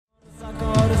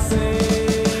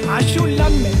عشوا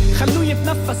اللمة خلوه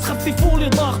يتنفس خففوا لي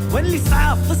ضغط واللي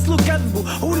سعاف فصلوا كذبوا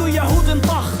قولوا يهود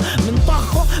انطخ من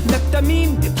طخه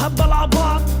مبتمين يتهبل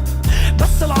عبعض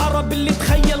بس العرب اللي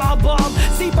تخيل عبعض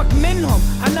سيبك منهم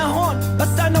انا هون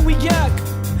بس انا وياك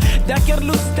ذاكر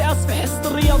له استاذ في حصة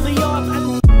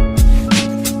الرياضيات.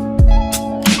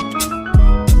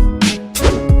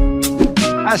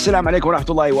 السلام عليكم ورحمة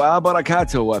الله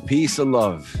وبركاته وبيس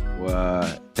اللوف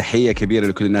وتحية كبيرة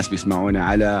لكل الناس بيسمعونا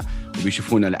على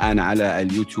وبيشوفونا الآن على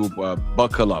اليوتيوب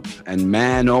وباكل أب and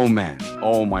man oh man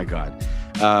oh my god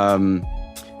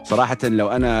صراحة لو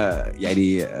أنا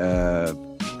يعني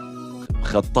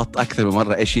خططت أكثر من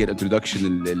مرة إيش هي الانترودكشن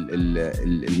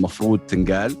المفروض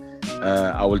تنقال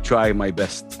I will try my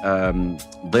best.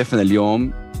 ضيفنا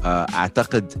اليوم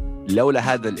أعتقد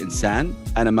لولا هذا الإنسان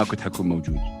أنا ما كنت حكون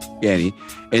موجود يعني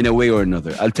in a way or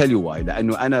another. I'll tell you why.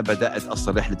 لأنه أنا بدأت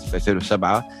أصلا رحلة في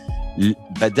 2007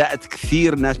 بدأت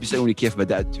كثير ناس بيسألوني كيف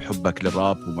بدأت حبك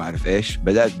للراب وما أعرف إيش.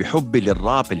 بدأت بحبي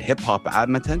للراب الهيب هوب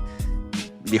عامة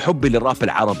بحبي للراب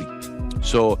العربي.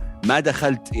 So ما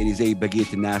دخلت يعني زي بقية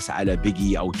الناس على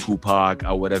بيجي أو توباك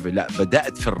أو whatever. لا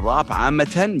بدأت في الراب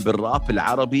عامة بالراب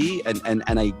العربي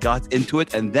and I got into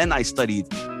it and then I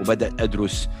studied وبدأت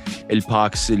أدرس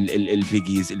الباكس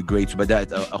البيجيز الجريتس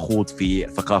وبدأت أخوض في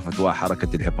ثقافة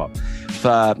وحركة الهيب هوب.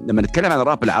 فلما نتكلم عن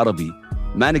الراب العربي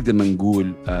ما نقدر ما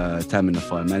نقول تامر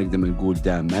نفار، ما نقدر ما نقول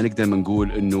دام، ما نقدر ما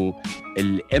نقول إنه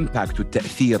الإمباكت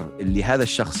والتأثير اللي هذا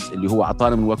الشخص اللي هو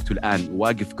عطانا من وقته الآن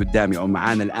واقف قدامي أو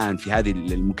معانا الآن في هذه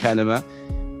المكالمة.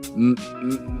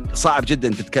 صعب جدا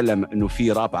تتكلم إنه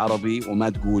في راب عربي وما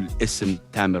تقول اسم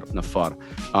تامر نفار.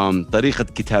 طريقة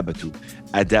كتابته،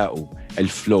 أداؤه،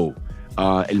 الفلو،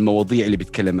 المواضيع اللي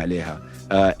بيتكلم عليها،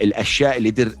 الأشياء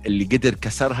اللي قدر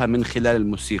كسرها من خلال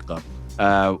الموسيقى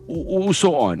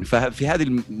وسو. ففي هذه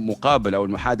المقابلة أو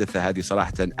المحادثة هذه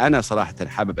صراحة أنا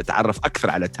حابب أتعرف أكثر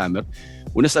على تامر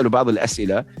ونسأله بعض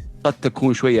الأسئلة قد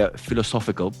تكون شوية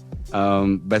philosophical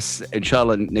بس إن شاء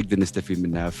الله نقدر نستفيد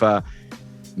منها.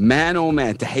 فمان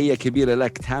ومان تحية كبيرة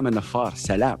لك تامر نفار.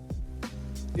 سلام.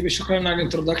 شكرا على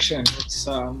الانترودكشن.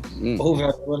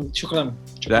 شكرا.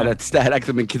 لا تستاهل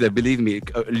أكثر من كذا believe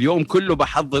me. اليوم كله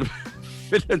بحضر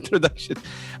في الانترودكشن.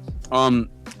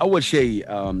 أول شيء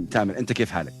تامر أنت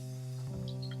كيف حالك؟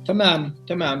 تمام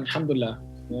الحمد لله.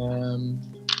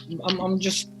 I'm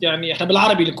just يعني إحنا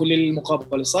بالعربي لكل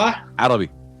المقابلة صح؟ عربي.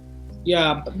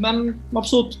 يا من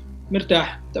مبسوط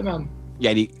مرتاح تمام.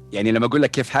 يعني لما أقول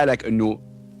لك كيف حالك إنه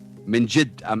من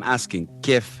جد I'm asking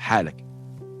كيف حالك؟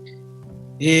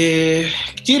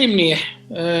 كتير منيح.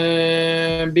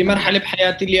 بمرحلة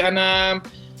بحياتي اللي أنا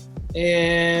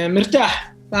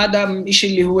مرتاح. هذا إشي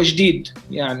اللي هو جديد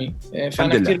يعني.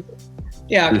 فأنا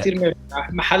كتير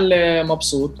مرتاح محل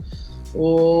مبسوط.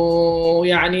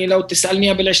 ويعني لو تسألني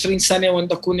قبل 20 سنة وين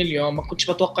بكون اليوم ما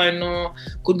كنتش بتوقع إنه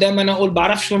كنت دائما أقول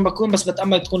بعرفش وين بكون بس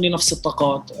بتأمل تكون لي نفس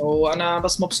الطاقات وأنا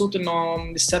بس مبسوط إنه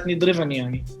لساتني دريفن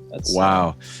يعني.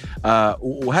 واو.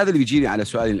 وهذا اللي بيجيني على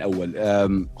سؤالي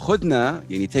الأول. خدنا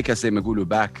يعني تيك زي ما يقولوا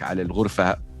باك على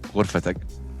غرفتك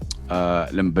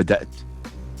لما بدأت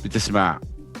بتسمع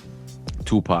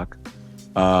توباك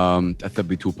تأثر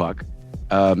بتوباك.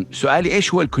 سؤالي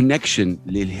إيش هو الكونكشن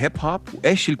للهيب هوب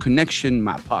وإيش الكونكشن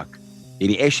مع باك؟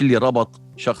 يعني إيش اللي ربط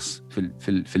شخص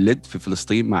في اللد في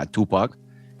فلسطين مع توباك؟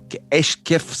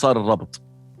 كيف صار الربط؟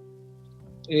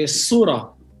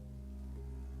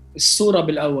 الصورة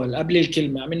بالأول قبل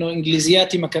الكلمة منه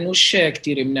إنجليزياتي ما كانوش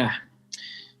كتير مناح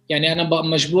يعني أنا بقى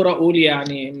مجبور أقول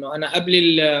يعني إنه أنا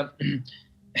قبل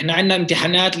إحنا عندنا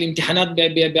الامتحانات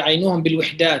بعينوهم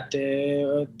بالوحدات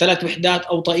 3 وحدات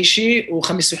أوطى إشي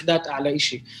و5 وحدات أعلى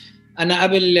إشي. أنا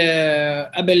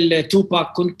قبل توباك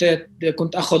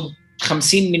كنت أخذ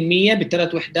 50 من 100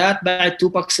 ب3 وحدات. بعد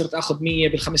توباك صرت أخذ 100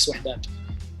 بال5 وحدات.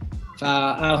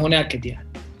 فهناك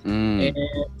يعني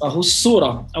فهو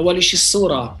الصورة أول إشي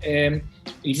الصورة.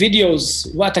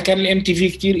 الفيديوز وقتها كان الMTV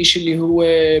كتير إشي اللي هو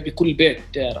بكل بيت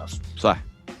تعرف صح.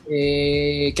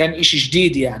 كان إشي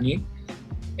جديد يعني.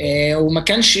 وما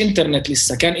كانش إنترنت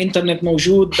لسه. كان إنترنت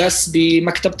موجود بس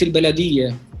بمكتبة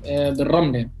البلدية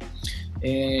بالرملة.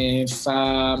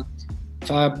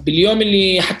 فباليوم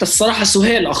اللي حتى الصراحة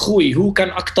سهيل أخوي هو كان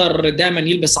أكتر دائما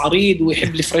يلبس عريض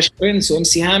ويحب الفريش برينس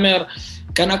وMC هامر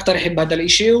كان أكتر يحب هذا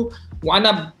الإشي.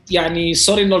 وأنا يعني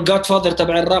سوري إنه الجاد فادر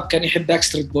تبع الراب كان يحب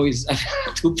باكستريت بويز.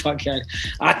 توباك يعني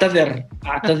أعتذر.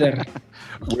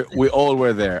 We all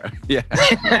were there.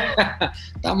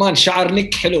 طبعاً شعر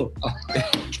نيك حلو.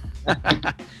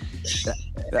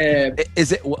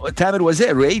 تامر was it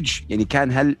rage يعني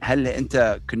كان هل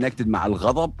انت connected مع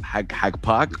الغضب حق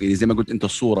باك يعني زي ما قلت انت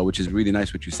الصورة which is really nice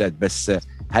what you said بس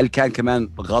هل كان كمان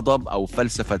غضب او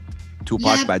فلسفة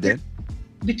توباك بعدين؟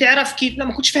 بتعرف كيف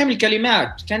لما كنتش فاهم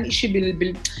الكلمات كان إشي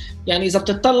يعني إذا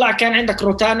بتطلع كان عندك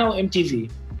روتانا وام تي في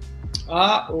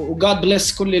وجاد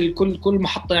بليس كل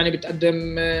محطة يعني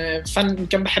بتقدم فن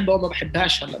كان بحبه أو ما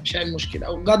بحبهاش هلا مش هاي المشكلة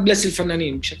أو جاد بليس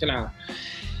الفنانين بشكل عام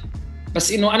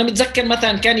بس إنه أنا متذكر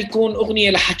مثلا كان يكون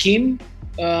أغنية لحكيم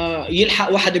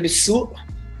يلحق واحدة بالسوق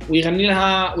ويغني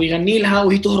لها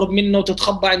وهي تهرب منه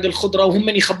وتتخبى عند الخضرة وهم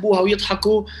يخبوها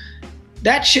ويضحكوا.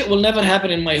 That shit will never happen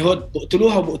in my hood.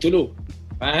 بقتلوه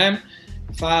فاهم؟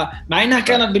 فمع إنها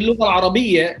كانت باللغة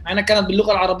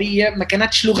العربية ما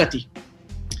كانتش لغتي.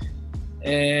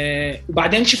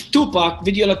 وبعدين شفت توباك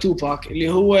فيديو لتوباك اللي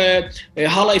هو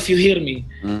هالا if you hear me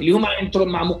اللي هو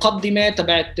مع مقدمة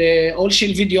تبعت أول شيء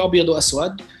الفيديو أبيض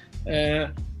وأسود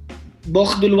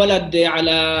باخذوا الولد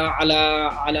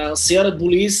على سيارة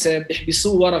بوليس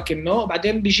بيحبسوه ورا كنه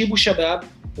وبعدين بيجيبوا شباب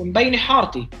ومبينة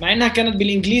حارتي مع إنها كانت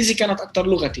بالإنجليزي كانت أكتر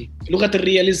لغة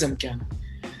الرياليزم كانت.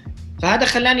 فهذا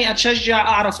خلاني أتشجع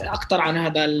أعرف أكتر عن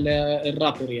هذا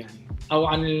الرابر يعني أو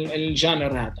عن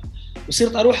الجانر هذا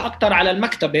وصرت أروح أكتر على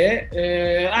المكتبة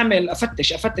أعمل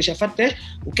أفتش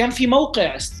وكان في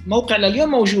موقع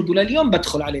لليوم موجود ولليوم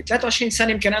بدخل عليه 23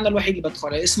 سنة يمكن أنا الوحيد اللي بدخل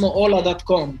عليه اسمه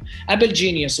ola.com قبل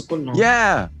جينيوس وكلهم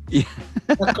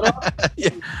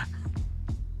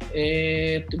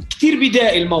كتير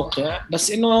بدائي الموقع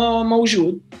بس إنه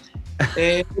موجود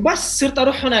وبس صرت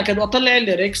أروح هناك وأطلع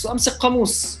الليركس وأمسك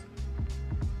قاموس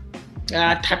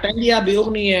حتى عندي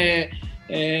بأغنية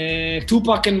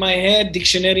Tupac in my head,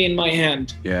 dictionary in my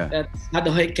hand.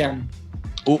 هذا هيك كان.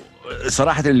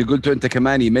 صراحة اللي قلته أنت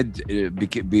كمان يمد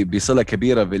بصلة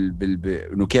كبيرة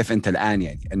إنه كيف أنت الآن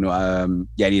يعني إنه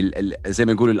يعني زي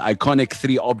ما نقول الأيكونيك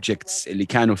 3 objects اللي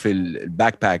كانوا في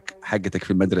الباك باك حقتك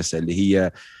في المدرسة اللي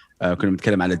هي كنا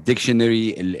بنتكلم على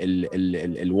الديكشنري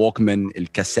الووكمان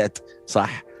الكاسيت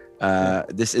صح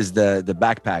this is the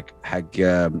backpack حق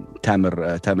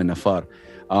تامر نفار.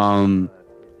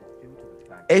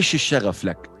 إيش الشغف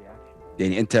لك؟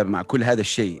 يعني أنت مع كل هذا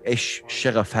الشيء إيش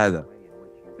الشغف هذا؟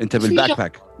 أنت بالباك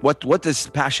باك what is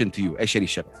passion to you؟ إيش يعني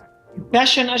الشغف؟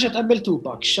 passion أجت قبل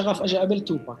توباك، الشغف أجى قبل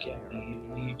توباك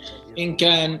يعني إن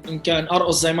كان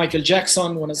أرقص زي مايكل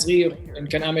جاكسون وأنا صغير، إن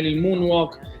كان أعمل المون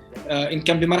ووك، إن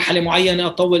كان بمرحلة معينة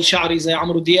أطول شعري زي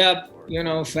عمرو دياب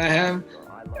فاهم؟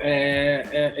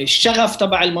 الشغف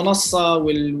تبع المنصة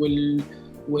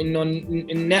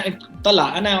وإنه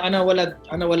طلع أنا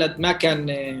ولد ما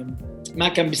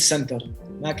كان بالسنتر،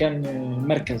 ما كان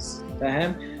مركز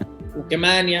فاهم؟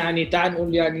 وكمان يعني تعال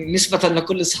نقول يعني نسبة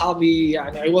لكل أصحابي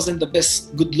يعني I wasn't the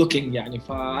best good looking يعني،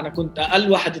 فأنا كنت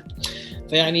أقل واحد،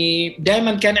 فيعني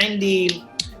دائما كان عندي،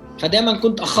 فدائما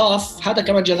كنت أخاف، هذا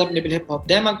كمان جذبني بالهيب هوب،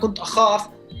 دائما كنت أخاف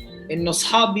إنه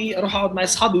أصحابي أروح أقعد مع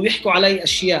أصحابي ويحكوا علي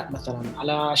أشياء مثلا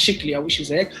على شكلي أو إشي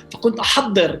زي هيك، فكنت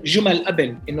أحضر جمل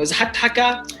قبل إنه إذا حد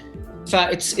حكى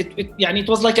يعني it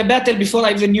was like a battle before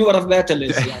I even knew what a battle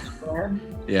is يعني فاهم؟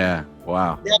 yeah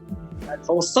wow.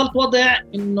 فوصلت وضع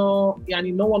إنه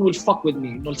يعني no one will fuck with me،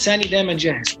 إنه لساني دائما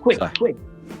جاهز quick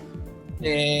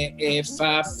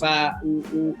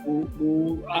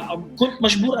كنت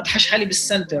مجبور أتحش حالي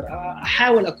بالسنتر،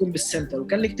 أحاول أكون بالسنتر،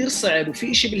 وكان لي كتير صعب،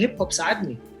 وفي إشي بالهيب هوب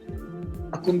ساعدني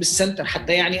أكون بالسنتر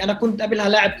حتى. يعني أنا كنت قبلها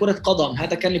لاعب كرة قدم،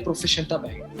 هذا كان لي بروفيشن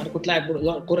تبعي، أنا كنت لاعب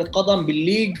كرة قدم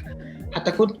بالليج،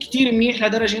 حتى كنت كتير منيح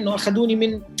لدرجة إنه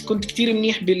أخذوني كنت كتير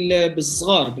منيح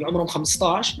بالصغار بالعمرهم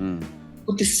 15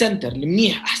 كنت السنتر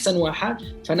المنيح أحسن واحد،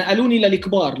 فنقلوني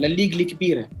للكبار للليج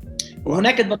الكبيرة،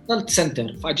 وهناك بطلت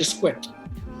سنتر I just quit،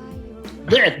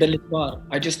 ضعت بالكبار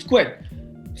I just quit.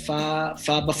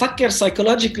 فبفكر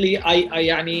psychologically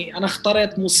يعني أنا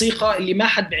اخترت موسيقى اللي ما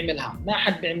حد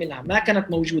بيعملها، ما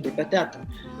كانت موجودة بتاتا،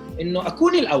 إنه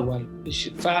أكون الأول،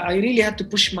 I really had to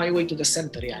push my way to the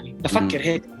center. يعني بفكر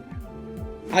هيك،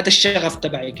 هذا الشغف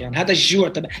تبعي كان، هذا الجوع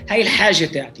تبعي، هاي الحاجة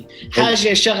تاعتي،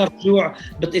 حاجة شغف جوع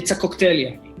it's a cocktail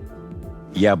يعني.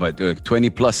 Yeah, but 20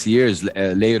 plus years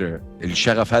later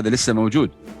الشغف هذا لسه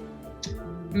موجود.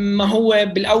 ما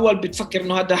هو بالأول بتفكر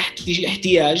إنه هذا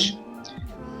احتياج،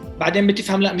 بعدين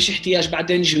بتفهم لا مش احتياج،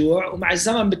 بعدين جوع، ومع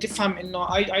الزمن بتفهم إنه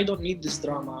I don't need this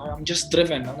drama, I'm just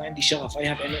driven، أنا عندي شغف،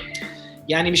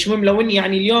 يعني مش مهم لو إني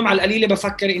يعني اليوم على القليلة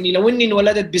بفكر إني لو إني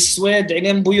انولدت بالسويد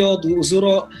عينين بيض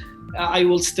وزرق I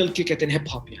will still kick it in hip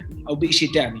hop يعني، أو بإشي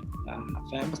تاني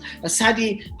فاهم؟ بس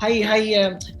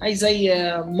هاي زي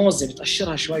موزة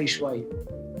بتقشرها شوي.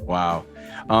 واو.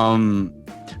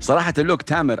 صراحة look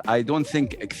تامر I don't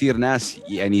think كثير ناس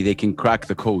يعني they can crack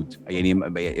the code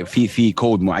يعني في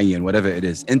كود معين whatever it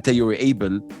is أنت you're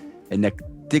able إنك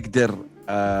تقدر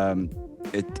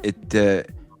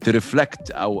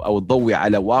ترفلكت أو تضوي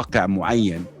على واقع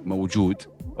معين موجود.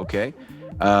 أوكي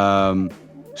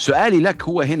سؤالي لك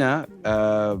هو هنا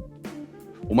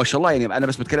وما شاء الله يعني أنا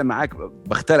بس بتكلم معاك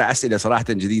بخترع أسئلة صراحة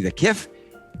جديدة.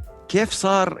 كيف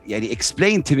صار يعني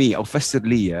explain to me أو فسر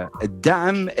لي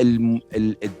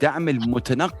الدعم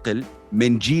المتنقل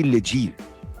من جيل لجيل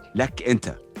لك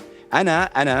أنت.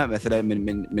 أنا مثلا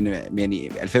من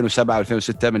يعني 2007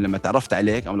 2006 من لما تعرفت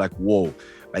عليك I'm like wow.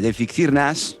 بعدين في كثير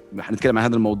ناس حنتكلم عن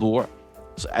هذا الموضوع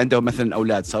عندهم مثلا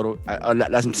أولاد صاروا لا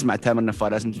لازم تسمع تامر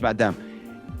نفار لازم تسمع دام.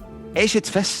 إيش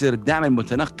تفسر الدعم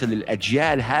المتنقل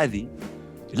للأجيال هذه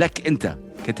لك أنت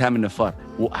كتامر نفار؟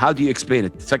 how do you explain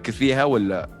it؟ تفكر فيها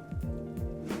ولا؟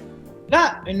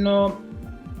 لا إنه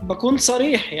بكون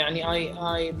صريح يعني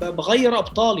I بغير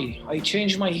أبطالي. I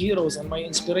change my heroes and my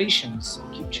inspirations.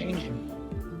 I keep changing.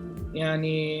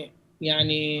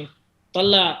 يعني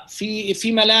طلع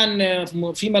في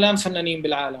ملان فنانين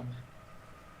بالعالم.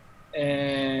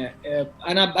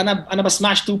 أنا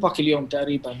بسمعش توباك اليوم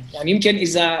تقريبا يعني يمكن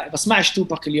إذا بسمعش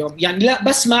توباك اليوم يعني لا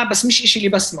بسمع بس مش إشي اللي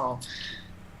بسمعه.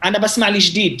 أنا بسمع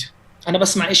الجديد. أنا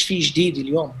بسمع إيش فيه جديد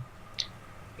اليوم.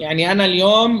 يعني أنا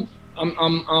اليوم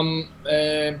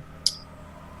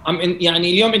يعني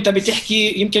اليوم انت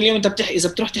بتحكي يمكن اليوم انت بتحكي اذا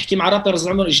بتروح تحكي مع رابرز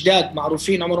عمر جداد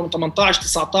معروفين عمرهم 18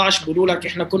 19 بيقولوا لك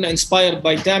احنا كنا inspired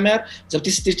by تامر. اذا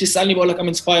بتسالني بقول لك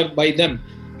I'm inspired by them.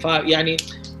 فيعني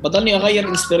بضلني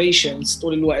اغير inspirations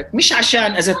طول الوقت مش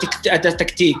عشان اذا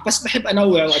تكتيك بس بحب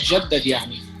انوع واتجدد.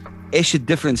 يعني ايش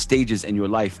different stages in your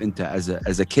life انت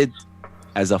as a kid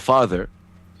as a father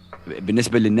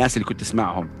بالنسبه للناس اللي كنت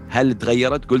تسمعهم هل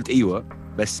تغيرت؟ قلت ايوه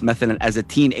بس مثلا as a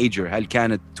teenager هل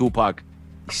كانت توباك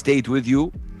stayed with you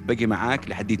بقي معاك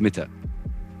لحديت متى؟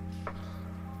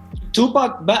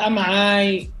 توباك بقى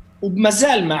معاي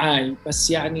وبمازال معاي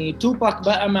بس يعني توباك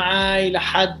بقى معاي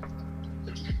لحد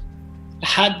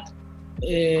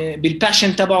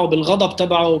بالباشن تبعه بالغضب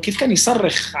تبعه كيف كان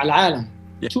يصرخ على العالم.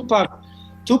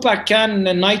 توباك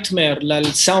كان نايتمير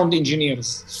للساوند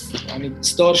انجينيرز يعني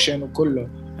ديستورشن وكله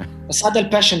بس هذا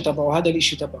الباشن تبعه هذا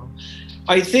الاشي تبعه.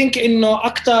 I think إنه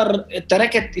أكتر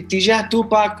تركت اتجاه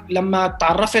توباك لما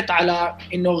تعرفت على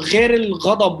إنه غير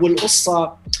الغضب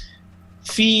والقصة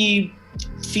في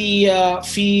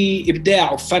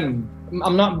إبداع وفن.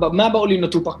 ما بقول إنه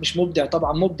توباك مش مبدع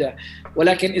طبعاً مبدع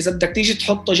ولكن إذا بدك تيجي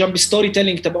تحطه جنب ستوري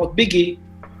تيلينج تبعت بيجي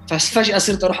ففجأة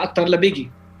صرت أروح أكتر لبيجي.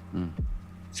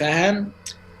 فاهم؟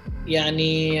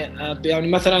 يعني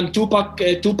مثلاً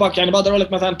توباك يعني بقدر أقول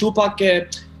لك مثلاً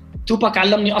توباك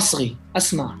علمني أصغي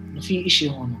أسمع في إشي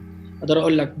هون. أقدر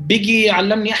أقول لك بيجي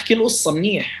علمني أحكي القصة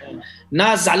منيح.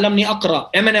 ناز علمني أقرأ.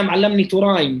 إمينيم علمني تو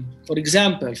رايم فور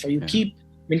إكزامبل. فيكيب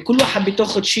من كل واحد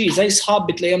بتاخد شيء زي أصحاب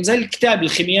بتلاقيهم زي الكتاب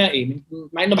الخيميائي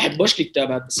مع إنه بحبوش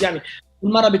الكتابات بس يعني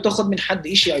كل مرة بتاخد من حد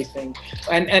إشي I think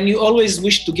and you always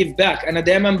wish to give back. أنا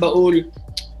دائما بقول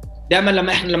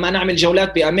لما أنا أعمل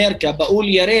جولات بأمريكا بقول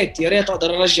يا ريت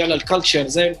أقدر أرجع للكالتشر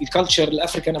زي الكالتشر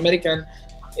الأفريكان أمريكان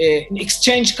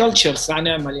exchange cultures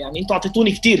نعمل يعني انتوا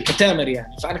اعطيتوني كتير كتامر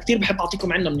يعني فانا كتير بحب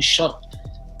اعطيكم عنا من الشرق.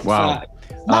 واو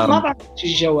ما بعرف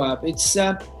الجواب. it's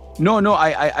no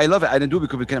I love it. انا دوبي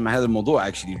كنت بتكلم عن هذا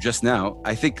الموضوع actually just now.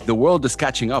 I think the world is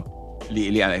catching up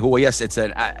يعني هو yes it's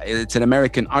an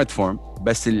American art form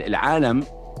بس العالم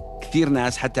كثير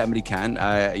ناس حتى امريكان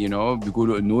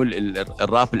بيقولوا انه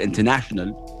الراب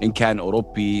الانترناشنال ان كان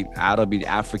اوروبي عربي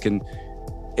افريكان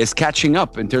is catching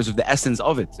up in terms of the essence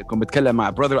of it. كنت بتكلم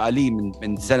مع brother علي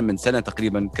من سنة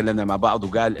تقريبا تكلمنا مع بعض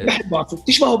وقال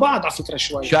تشبهوا بعض على فكرة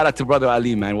شوي. shout out to brother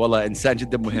علي man والله إنسان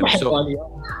جدا مهم. So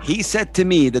he said to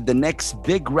me that the next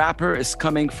big rapper is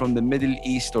coming from the Middle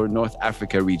East or North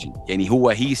Africa region.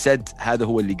 يعني he said هذا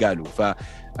هو اللي قاله.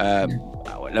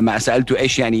 لما سألته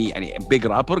إيش يعني big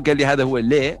rapper قال لي هذا هو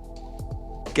ليه.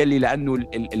 قال لي لأنه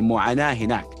المعاناة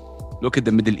هناك. Look at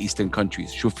the Middle Eastern countries.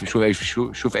 شوف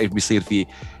ايش بيصير في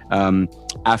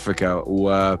افريكا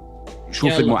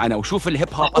وشوف المعاناة وشوف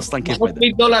الهيب هوب اصلا كيف بدا.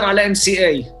 $100 على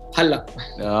MCA هلا.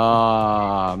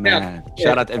 man.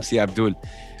 Shout out MC Abdul.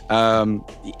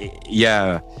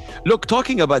 Yeah. Look,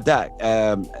 talking about that,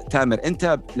 تامر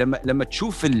انت لما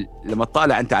تشوف لما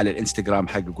تطالع انت على الانستغرام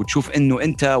حقك وتشوف انه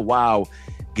انت واو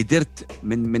قدرت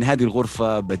من هذه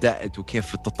الغرفة بدأت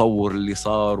وكيف التطور اللي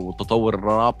صار وتطور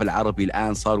الراب العربي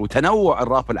الآن صار وتنوع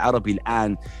الراب العربي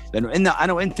الآن. لأنه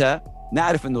أنا وإنت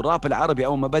نعرف إنه الراب العربي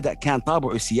أول ما بدأ كان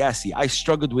طابعه سياسي. I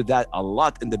struggled with that a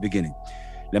lot in the beginning.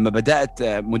 لما بدأت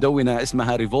مدونة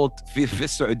اسمها ريفولت في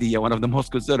السعودية one of the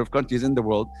most conservative countries in the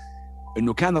world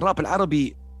انه كان الراب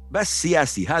العربي بس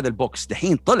سياسي، هذا البوكس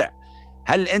دحين طلع.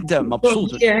 هل انت مبسوط؟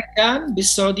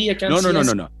 بالسعوديه كان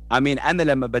نو انا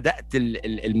لما بدات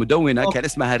المدونه كان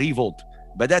اسمها ريفولت،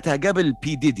 بداتها قبل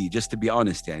بي ديدي just to be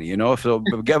honest يعني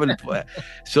قبل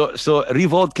so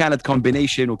revolt كانت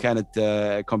combination، وكانت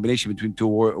combination between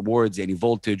two words يعني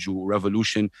voltage و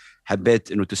revolution.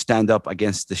 حبيت انه to stand up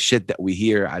against the shit that we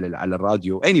hear على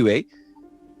الراديو. anyway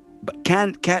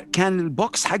كان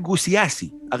البوكس حقه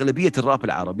سياسي أغلبية الراب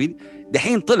العربي،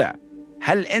 دحين طلع.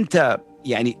 هل أنت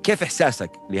يعني كيف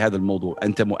إحساسك لهذا الموضوع؟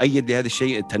 أنت مؤيد لهذا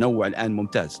الشيء؟ التنوع الآن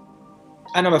ممتاز.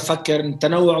 أنا بفكر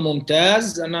التنوع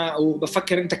ممتاز. أنا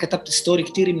وبفكر أنت كتبت ستوري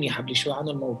كتير منيحة قبل شوي عن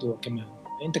الموضوع، كمان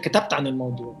أنت كتبت عن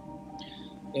الموضوع،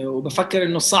 وبفكر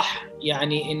إنه صح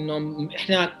يعني إنه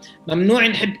إحنا ممنوع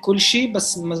نحب كل شيء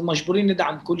بس مجبورين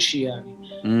ندعم كل شيء يعني.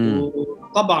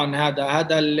 وطبعا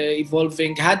هذا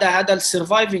الايفولفينج، هذا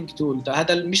السرفايفنج تول،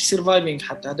 هذا مش سرفايفنج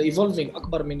حتى، هذا ايفولفينج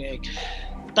اكبر من هيك.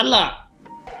 طلع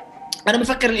انا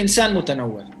بفكر الانسان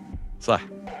متنوع. صح،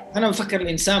 انا بفكر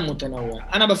الانسان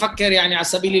متنوع. انا بفكر يعني على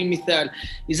سبيل المثال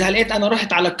اذا لقيت انا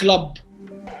رحت على كلب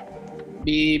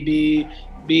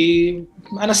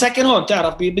انا ساكن هون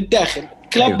تعرف بالداخل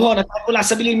كلب. أيوة. هون اقول على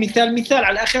سبيل المثال مثال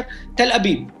على الاخر تل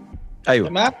ابيب. ايوه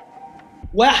تمام.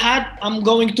 واحد I'm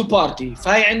going to party،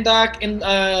 فهي عندك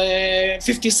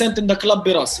 50 cent in the club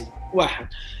براسي. واحد.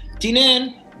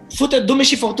 اثنين فتت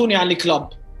دمشي فوتوني على الكلب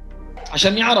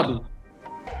عشاني عربي،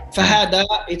 فهذا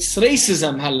it's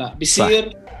racism. هلا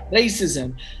بيصير racism.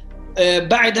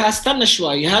 بعدها استنى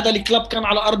شوي، هذا الكلب كان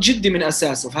على أرض جدي من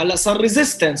أساسه، فهلا صار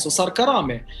resistance وصار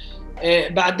كرامة.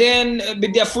 بعدين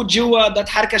بدي أفوت جوا بدي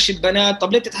أتحركش البنات.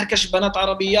 طب ليه تتحركش البنات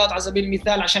عربيات على سبيل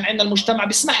المثال؟ عشان عندنا المجتمع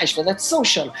بيسمحش، فذات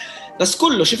السوشيال. بس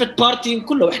كله شفت بارتين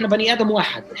كله، إحنا بني آدم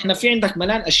واحد، إحنا في عندك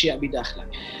ملان أشياء بداخلك.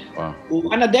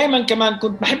 وأنا دايماً كمان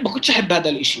كنتش أحب هذا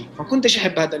الإشي، ما كنتش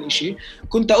أحب هذا الإشي.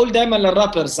 كنت أقول دايماً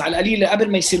للرابرز على القليلة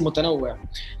قبل ما يصير متنوع،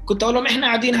 كنت أقول لهم إحنا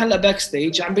قاعدين هلأ باك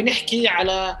ستيج عم بنحكي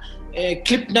على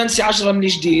كليب نانسي عجرم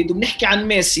الجديد، وبنحكي عن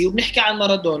ميسي وبنحكي عن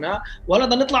مارادونا، ولا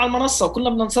بدنا نطلع على المنصة وكلنا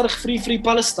بدنا نصرخ فري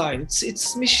بالستاين.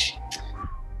 it's مش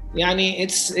يعني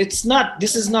it's not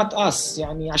this is not us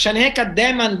يعني. عشان هيك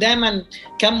دائما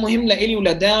كان مهم لإلي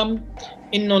ولدام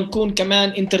إنه نكون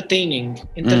كمان entertaining.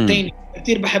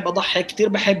 كتير بحب أضحك، كتير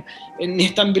بحب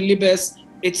نهتم باللبس.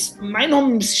 مع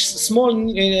إنهم small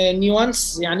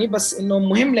nuance يعني، بس إنه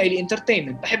مهم لإلي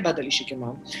entertainment. بحب هذا الإشي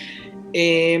كمان.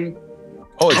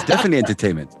 it's definitely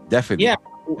entertainment definitely.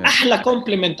 وأحلى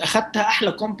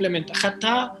كومبلمنت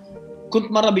أخذتها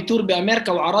كنت مرة بتور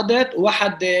بأمريكا وعرضت،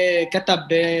 وواحد كتب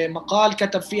مقال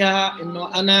كتب فيها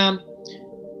إنه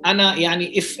أنا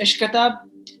يعني إيش كتب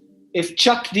if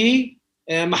Chuck D,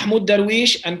 محمود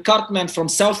درويش and Cartman from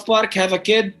South Park have a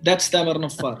kid, that's تامر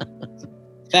نفار.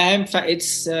 فاهم؟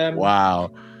 فإتس واو.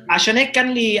 عشان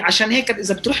هيك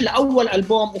إذا بتروح لأول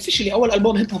ألبوم أوفيشلي، أول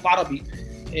ألبوم هيب هوب عربي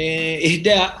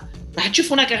إهداء، رح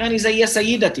تشوف هناك أغاني زي يا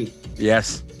سيدتي.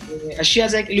 يس. أشياء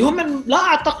زي اللي هم لا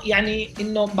أعتقد يعني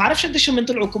إنه بعرفش قديش من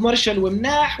طلعوا كوميرشال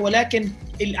ومناح، ولكن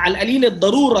على القليل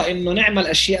الضرورة إنه نعمل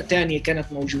أشياء تانية كانت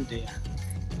موجودة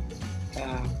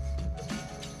يعني.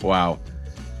 واو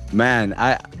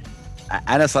مان.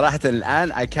 أنا صراحة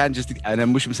الآن أنا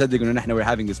مش مصدق إنه نحن we're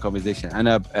having this conversation.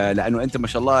 أنا لأنه أنت ما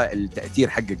شاء الله التأثير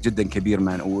حقك جدا كبير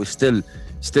مان، وستيل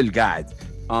قاعد.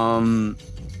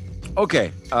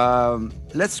 اوكي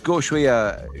let's go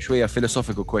شويه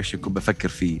philosophical question كنت بفكر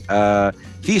فيه.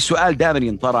 في سؤال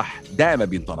دائما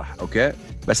بينطرح اوكي،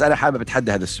 بس انا حابب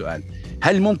اتحدى هذا السؤال.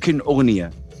 هل ممكن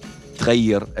اغنيه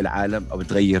تغير العالم او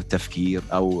تغير تفكير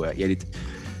او يعني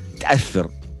تاثر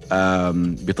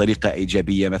بطريقه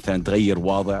ايجابيه، مثلا تغير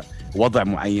وضع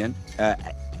معين؟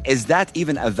 is that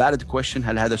even a valid question؟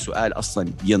 هل هذا سؤال اصلا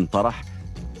ينطرح؟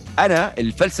 انا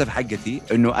الفلسفه حقتي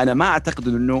انه انا ما اعتقد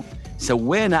انه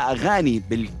سوينا أغاني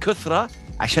بالكثرة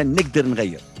عشان نقدر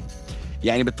نغير.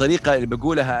 يعني بالطريقة اللي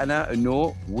بقولها أنا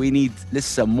إنه we need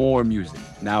لسه more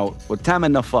music. Now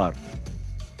وتامر نفار،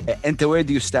 أنت where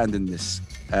do you stand in this؟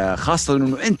 خاصة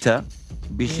إنه أنت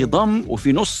بخضم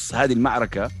وفي نص هذه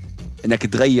المعركة إنك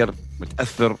تغير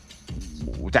وتأثر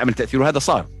وتعمل تأثير، وهذا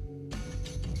صار.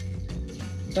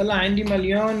 طلع عندي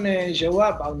مليون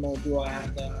جواب على الموضوع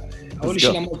هذا. أول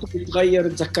شيء لما قلت تغير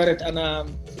تذكرت أنا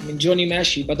من جوني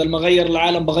ماشي، بدل ما غير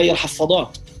العالم بغير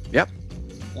حفاضات.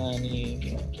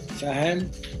 يعني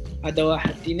فاهم؟ هذا واحد.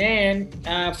 اثنين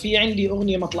في عندي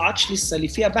أغنية ما طلعتش لسه اللي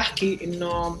فيها بحكي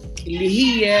إنه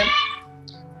اللي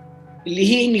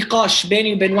هي نقاش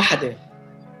بيني وبين وحدة،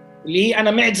 اللي هي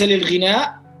أنا معزل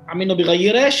الغناء عم انه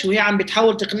بيغيرش، وهي عم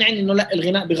بتحاول تقنعني انه لا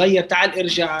الغناء بيغير، تعال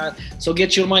ارجع سو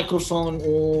جيت يور مايكروفون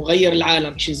وغير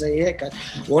العالم، شيء زي هيك.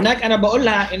 وهناك انا بقول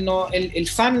لها انه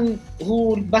الفن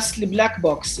هو بس البلاك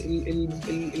بوكس،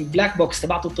 البلاك بوكس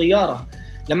تبعت الطياره.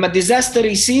 لما الديزاستر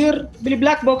يصير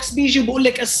بالبلاك بوكس بيجي وبقول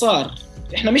لك ايش صار.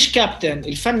 احنا مش كابتن،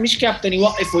 الفن مش كابتن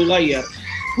يوقف ويغير.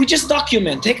 we just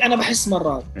document. هيك انا بحس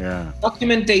مرات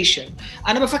documentation.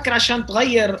 انا بفكر عشان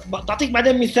تغير، تعطيك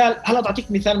بعدين مثال، هلا تعطيك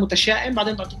مثال متشائم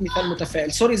بعدين تعطيك مثال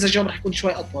متفائل. سوري اذا الجواب رح يكون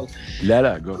شوي اطول.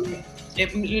 لا جو.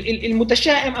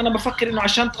 المتشائم انا بفكر انه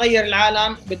عشان تغير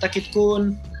العالم بدك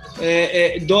تكون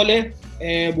دولة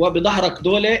وبظهرك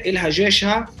دولة إلها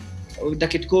جيشها،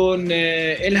 وبدك تكون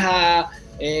إلها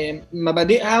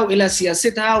مبادئها وإلها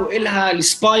سياستها وإلها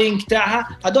السباينج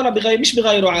تاعها. هدول مش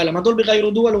بيغيروا عالم، هدول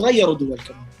بيغيروا دول وغيروا دول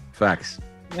كمان. فاكس.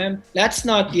 That's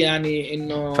not يعني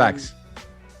إنه فاكس.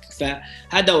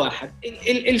 فهذا واحد.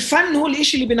 الفن هو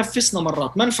الإشي اللي بينفسنا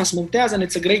مرات، منفس ممتاز and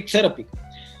it's a great therapy.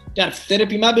 تعرف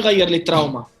الثيرابي ما بيغير لي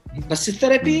تراوما، بس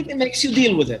الثيرابي makes you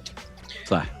deal with it.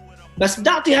 صح. بس بدي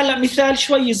أعطي هلأ مثال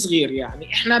شوي صغير.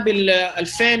 يعني إحنا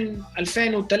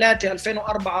بال2003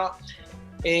 2004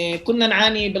 كنا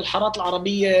نعاني بالحارات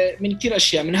العربية من كثير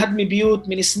أشياء، من هدم بيوت،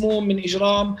 من سموم، من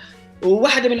إجرام.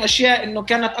 وواحدة من الأشياء إنه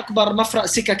كانت أكبر مفرق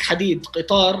سكك حديد،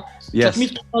 قطار 300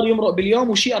 قطار يمرق باليوم،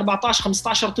 وشي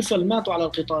 14-15 طفل ماتوا على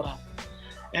القطار.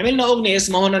 عملنا أغنية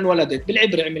اسمها هنا انولدت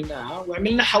بالعبر، عملناها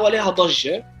وعملنا حواليها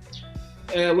ضجة،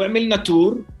 وعملنا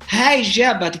تور. هاي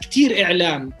جابت كتير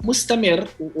إعلام مستمر.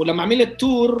 ولما عملت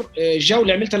تور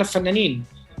جولة عملتها للفنانين،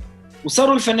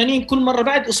 وصاروا الفنانين كل مرة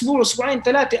بعد أسبوع أسبوعين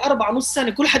 3 4 نص سنة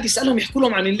كل حد يسألهم يحكوا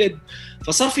لهم عن الليد.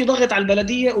 فصار في ضغط على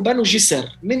البلدية وبنوا جسر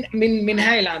من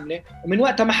هاي العملة، ومن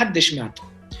وقتها ما حدش مات.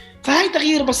 فهاي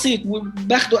تغيير بسيط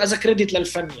وباخده as a credit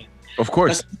للفن يعني. Of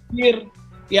course.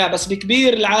 بس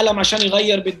بكبير العالم عشان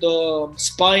يغير بده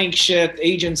spying shit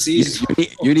agencies.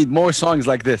 You need more songs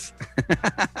like this.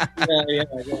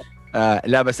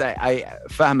 لا بس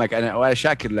فاهمك أنا وأنا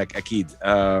شاكر لك أكيد.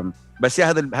 بس يا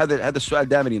هذا السؤال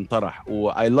دائما ينطرح،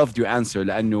 و I loved your answer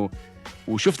لأنه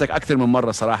وشفتك أكثر من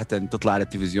مرة صراحة تطلع على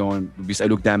التلفزيون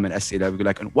وبيسألوك دائما أسئلة، بيقول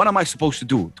لك what am I supposed to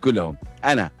do؟ تقول لهم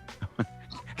أنا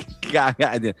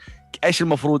قاعد إيش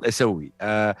المفروض أسوي.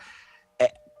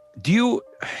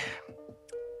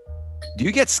 Do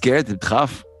you get scared؟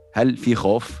 بتخاف؟ هل في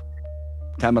خوف؟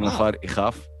 تامر نفار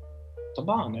يخاف؟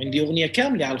 طبعا عندي أغنية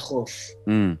كاملة على الخوف.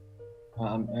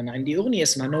 أنا عندي أغنية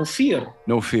اسمها No Fear.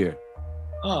 No Fear.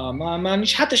 ما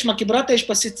نجحتش ما كبرتش،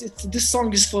 بس this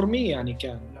song is for me. يعني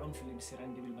كان العنف اللي بيصير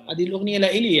عندي بالبلد، هذه الأغنية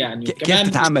لإلي يعني. كيف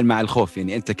تتعامل مع الخوف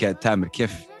يعني أنت كتامر؟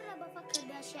 كيف؟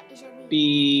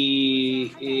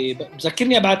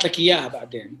 بذكرني أبعت لك إياها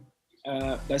بعدين.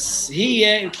 بس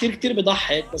هي كتير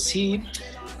بضحك. بس هي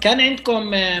كان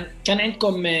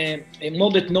عندكم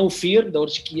موضة No Fear،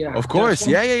 دورتك إياها. Of course.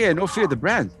 Yeah. No Fear the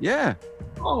brand. Yeah.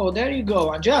 Oh, there you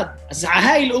go. عن جد.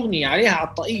 هاي الأغنية عليها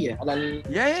عالطاقية على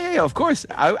Yeah. Of course.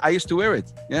 I used to wear it.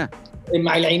 Yeah.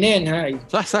 مع العينين هاي.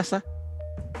 صح.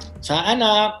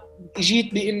 فأنا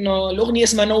جيت بإنه الأغنية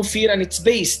اسمها No Fear and it's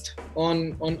based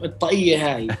on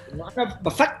الطاقية هاي. إنه أنا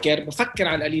بفكر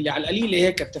على القليلة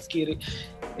هيك التفكيري.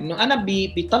 إنه أنا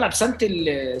بيطلع بسنة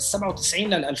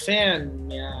 97 لل2000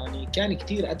 يعني كان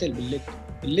كتير قتل بالليد.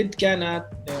 الليد كانت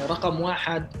رقم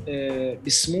 1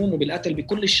 بالسموم وبالقتل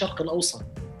بكل الشرق الأوسط.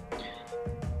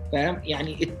 فاهم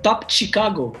يعني التوب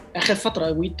شيكاغو آخر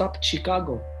فترة وي توب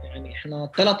شيكاغو. يعني إحنا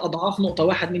 3 أضعاف نقطة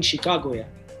 1 من شيكاغو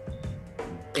يعني.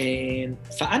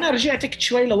 فأنا رجعت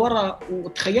شوي لورا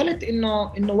وتخيلت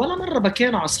إنه ولا مرة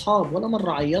بكينا على أصحاب، ولا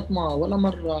مرة عيطنا، ولا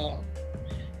مرة.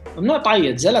 ممنوع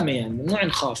تعيط زلمة يعني، ممنوع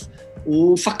نخاف.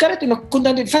 وفكرت إنه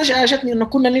كنا فجأة جتني إنه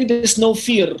كنا نلبس No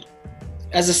Fear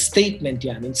as a statement،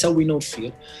 يعني نسوي No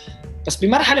Fear. بس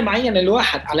بمرحلة معينة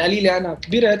الواحد على قليلة أنا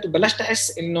كبرت وبلشت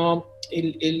أحس إنه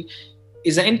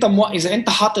إذا أنت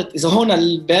حاطط إذا هون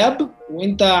الباب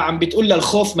وأنت عم بتقول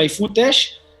للخوف ما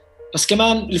يفوتش، بس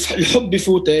كمان الحب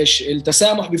بيفوتش،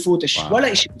 التسامح بيفوتش،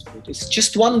 ولا إشي بيفوت. It's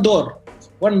just one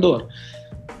door.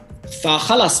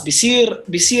 فخلص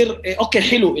بيصير أوكي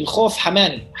حلو. الخوف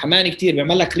حماني كتير،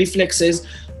 بيعمل لك ريفلكسز.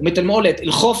 ومثل ما قلت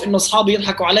الخوف إنه أصحابي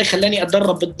يضحكوا علي خلاني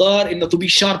أتدرب بالدار إنه to be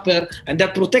sharper and that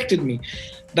protected me.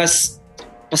 بس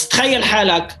تخيل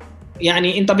حالك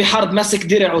يعني أنت بحرب ماسك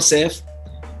درع وسيف،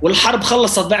 والحرب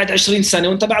خلصت بعد 20 سنة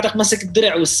وأنت بعدك ماسك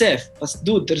الدرع والسيف. بس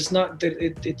dude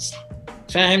it's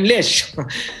فاهم ليش؟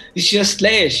 just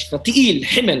ليش؟ فتقيل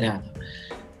حمل هذا.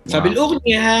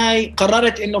 فبالأغنية هاي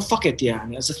قررت إنه فقط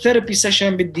يعني as a therapy session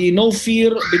بدي No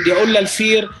Fear، بدي أقول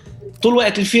للفير طول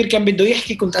وقت الفير كان بده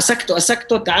يحكي كنت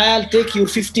أسكته تعال take your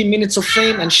 15 minutes of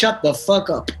fame and shut the fuck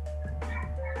up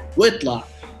واطلع.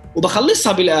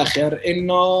 وبخلصها بالاخر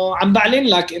انه عم بعلن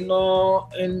لك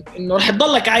انه رح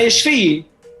تضلك عايش فيي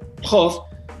خوف،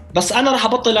 بس انا رح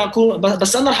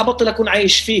ابطل اكون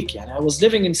عايش فيك. يعني I was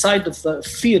living inside of the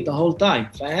fear the whole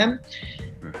time. فاهم؟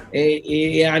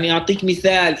 يعني اعطيك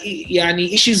مثال،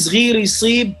 يعني اشي صغير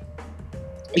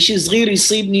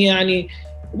يصيبني، يعني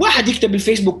واحد يكتب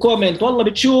بالفيسبوك كومنت والله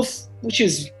بتشوف which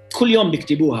is كل يوم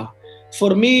بيكتبوها.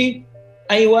 for me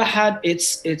اي واحد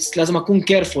it's لازم اكون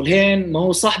كيرفول. هين ما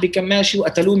هو صاحبي كان ماشي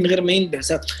وقتلوه من غير ما ينبه،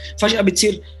 فجأة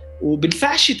بتصير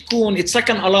وبنفعش تكون it's like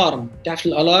an alarm. تعرف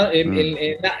الالارم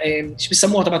ايش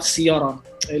بيسموها تبعت السيارة،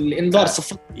 الانذار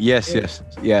صفر. يس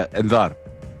انذار.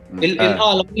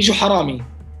 لما يجوا حرامي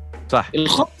صح.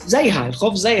 الخوف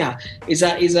زيها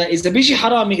اذا بيجي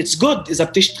حرامي it's good اذا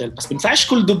بتشتغل، بس بنفعش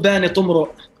كل دبانة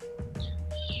تمرق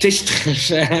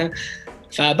تشتغل.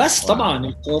 فبس طبعا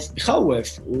الخوف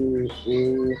بخوف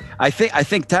I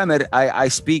think تامر I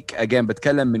speak again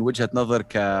بتكلم من وجهة نظر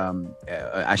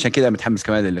عشان كده متحمس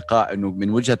كمان للقاء، انه من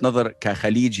وجهة نظر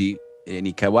كخليجي،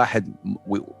 يعني كواحد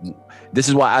this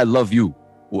is why I love you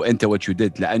وانت what you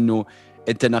did، لانه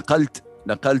انت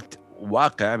نقلت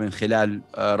واقع من خلال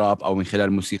راب او من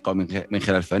خلال موسيقى او من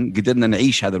خلال فن، قدرنا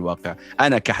نعيش هذا الواقع.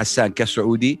 انا كحسان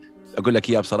كسعودي أقول لك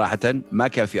إياه بصراحة، ما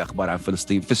كان في أخبار عن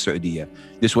فلسطين في السعودية.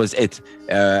 This was it.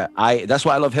 That's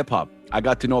why I love hip hop. I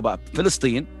got to know about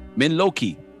فلسطين من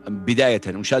لوكي بداية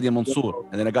وشادي منصور,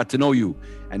 and then I got to know you.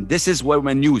 And this is where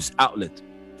my news outlet.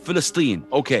 فلسطين.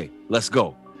 Okay, let's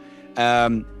go.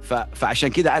 فعشان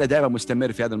كده أنا دائما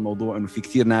مستمر في هذا الموضوع, إنه في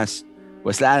كثير ناس,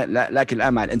 بس لكن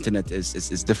الآن مع الإنترنت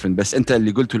is different. بس أنت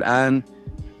اللي قلته الآن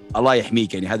الله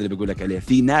يحميك, يعني هذا اللي بقول لك عليه.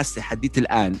 في ناس تحديت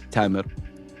الآن تامر,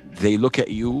 they look at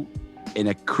you in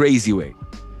a crazy way.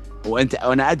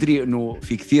 وأنا أدري إنه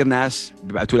في كثير ناس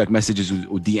بيبعتوا لك messages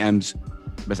و DMs,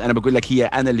 بس أنا بقول لك هي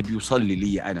أنا اللي بيوصل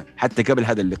لي أنا حتى قبل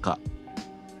هذا اللقاء.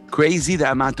 Crazy the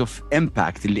amount of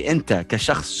impact اللي أنت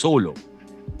كشخص سولو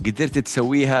قدرت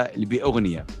تسويها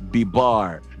بأغنية,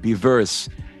 ببار, بverse.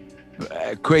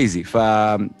 Crazy.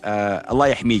 الله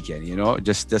يحميك يعني, you know,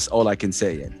 just that's all I can say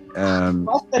يعني.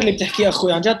 أكثر اللي بتحكيه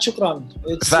أخوي, عن جد شكرا.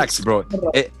 Facts bro.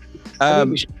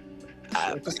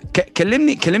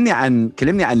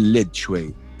 كلمني عن ليد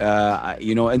شوي.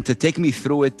 You know, and to take me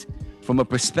through it from a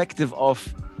perspective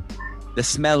of the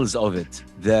smells of it,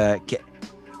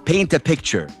 paint a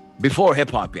picture before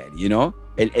hip hop يعني, you know,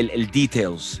 the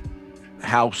details,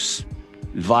 house,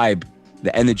 vibe,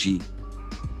 the energy.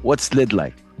 What's Lid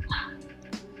like?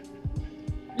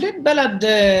 ليد بلد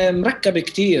مركب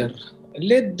كتير.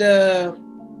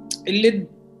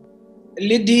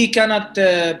 الليد دي كانت,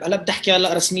 هلا بدي احكي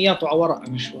على رسميات وعلى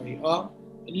ورقه شوي.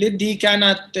 الليد دي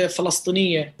كانت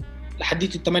فلسطينيه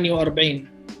لحديت ال 48.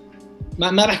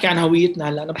 ما بحكي عن هويتنا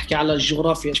هلا, انا بحكي على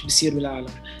الجغرافيا ايش بيصير بالعالم.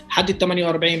 لحد ال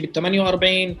 48, بال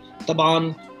 48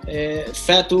 طبعا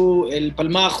فاتوا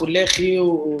البلماخ والليخي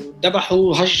وذبحوا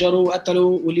وهجروا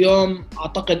وقتلوا, واليوم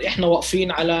اعتقد احنا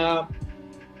واقفين على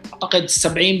اعتقد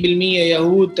 70%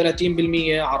 يهود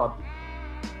 30% عرب.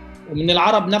 ومن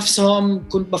العرب نفسهم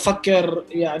كنت بفكر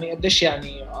يعني قديش,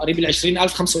 يعني قريب ال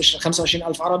 20,000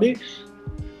 25,000 عربي.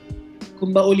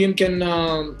 كنت بقول يمكن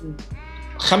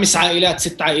 5 عائلات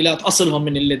 6 عائلات أصلهم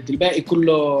من اللد, الباقي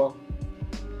كله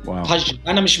هجر.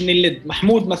 أنا مش من اللد.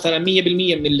 محمود مثلا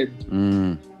 100% من اللد.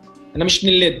 أنا مش من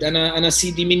اللد, أنا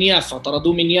سيدي من يافا,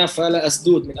 طردوه من يافا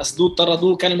لأسدود, من أسدود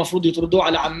طردوه, كان المفروض يطردوه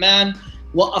على عمان,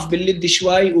 وقف باللد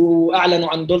شوي واعلنوا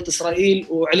عن دولة اسرائيل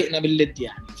وعلقنا باللد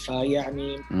يعني.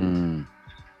 فيعني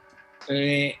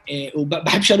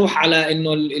وبحبش اروح على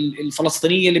انه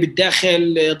الفلسطينية اللي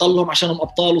بالداخل ضلهم عشانهم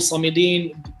ابطال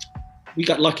وصامدين. we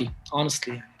got lucky honestly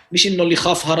يعني. مش انه اللي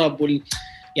خاف هرب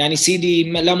يعني سيدي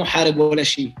لا محارب ولا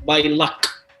شيء, by luck.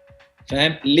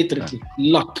 فاهم؟ literally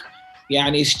luck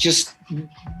يعني. it's just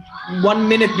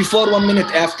 1 minute before 1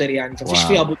 minute after يعني. ففيش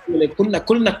فيها بطولة.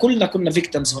 كلنا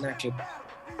victims هناك.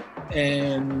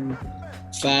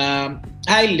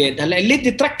 فهاي الليد. هلا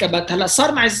الليد تركبت. هلا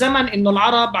صار مع الزمن انه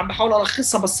العرب, عم بحاول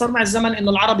الخصها, بس صار مع الزمن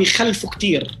انه العرب يخلفوا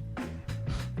كتير,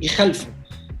 يخلفوا.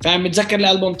 فاهم؟ متذكر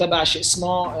الالبوم تبع شو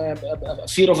اسمه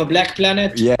Fear of a Black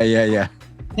Planet. yeah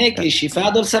هيك اشي.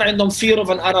 فهذول صار عندهم Fear of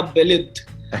an Arab ليد.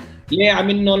 ليه؟ عم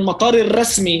انه المطار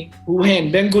الرسمي هو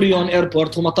هين بن غوريون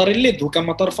ايربورت, هو مطار الليد, هو كان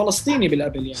مطار فلسطيني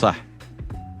بالقبل يعني. صح.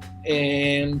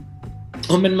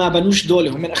 هم من ما بنوش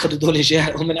دولة, هم من أخذوا دولة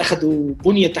جاهزة, هم من أخذوا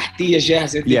بنية تحتية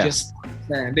جاهزة.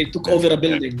 they took over a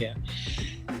building يعني.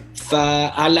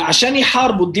 فهلا عشان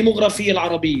يحاربوا الديموغرافية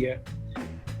العربية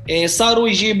صاروا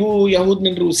يجيبوا يهود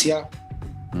من روسيا,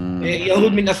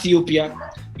 يهود من أثيوبيا,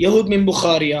 يهود من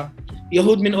بخاريا,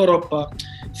 يهود من أوروبا.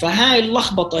 فهاي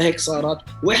اللخبطة هيك صارت.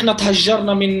 وإحنا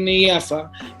تهجرنا من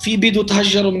يافا، في بيدو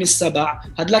تهجروا من السبع،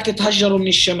 هدلاك تهجروا من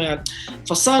الشمال،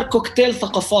 فصار كوكتيل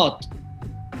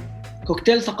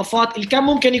ثقافات اللي كان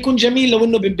ممكن يكون جميل لو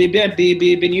إنه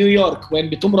بنيويورك وين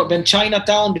بتمرق بين تشاينا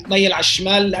تاون بتميل على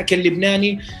الشمال الأكل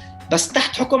اللبناني، بس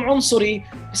تحت حكم عنصري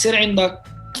بصير عندك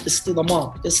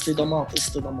اصطدامات.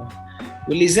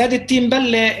 واللي زاد التيم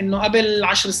بلة إنه قبل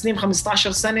 10 سنين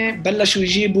 15 سنة بلشوا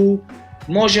يجيبوا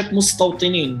موجة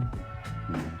مستوطنين،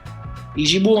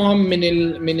 يجيبوهم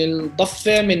من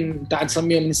الضفة، من تعال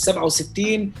نسميهم من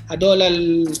 67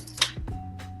 هدول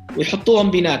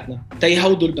ويحطوهم بيناتنا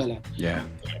تيهودوا البلد.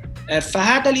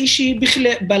 فهذا الاشي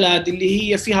بيخلق بلد اللي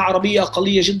هي فيها عربية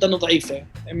أقلية جدا ضعيفة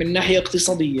من ناحية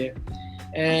اقتصادية،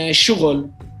 شغل،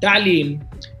 تعليم.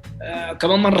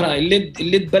 كمان مرة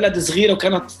الليد بلد صغيرة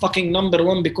وكانت fucking number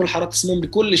 1 بكل حارات السموم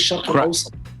بكل الشرق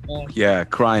الأوسط.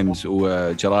 crimes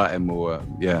وجرائم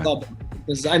طبعا.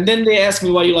 And then they ask me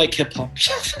why you like hip hop.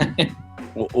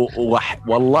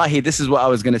 والله this is what I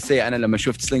was going to say. أنا لما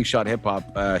شفت Slingshot Hip Hop,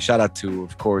 shout out to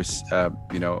of course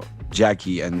you know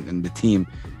Jackie and the team.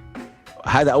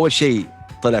 هذا أول شيء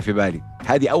طلع في بالي،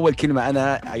 هذه أول كلمة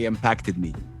أنا I impacted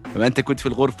me. لما أنت كنت في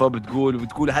الغرفة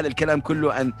بتقول هذا الكلام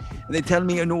كله and they tell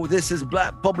me you know this is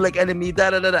black public enemy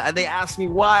and they ask me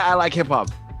why I like hip hop.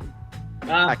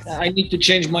 I need to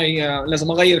change my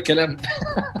لازم أغير كلام.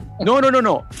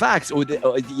 No facts.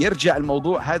 يرجع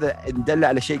الموضوع هذا دل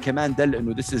على شيء كمان، دل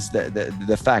إنه this is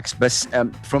the facts. بس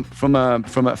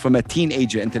from a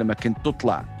teenager أنت لما كنت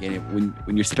تطلع يعني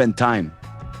when you spend time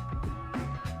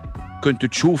كنت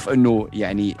تشوف إنه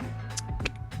يعني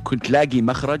كنت لاقي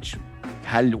مخرج.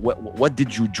 هل what did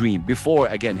you dream before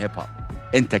again hip hop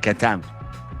أنت كتام؟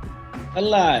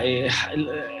 والله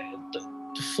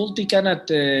طفولتي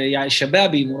كانت يعني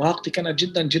شبابي مراهقتي كانت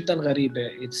جدا جدا غريبة.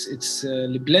 it's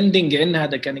البلندنج إن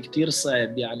هذا كان كتير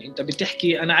صعب. يعني أنت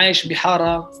بتحكي أنا عايش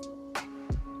بحارة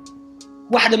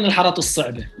واحدة من الحارات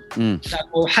الصعبة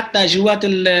وحتى جوات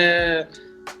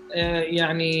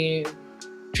يعني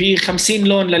في 50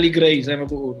 لون للجراي زي ما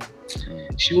بقول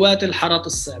جوات الحارات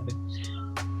الصعبة.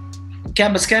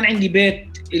 كان عندي بيت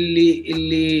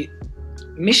اللي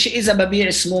مش إذا ببيع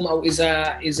سموم أو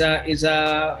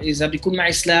إذا بيكون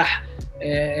معي سلاح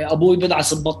أبوي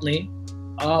بيدعس ببطني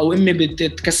وأمي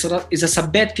بتتكسر إذا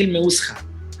سبيت كلمة وسخة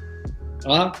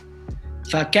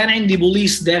فكان عندي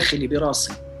بوليس داخلي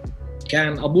براسي.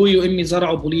 كان أبوي وأمي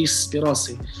زرعوا بوليس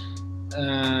براسي.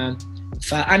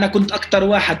 فأنا كنت أكتر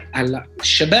واحد. هلأ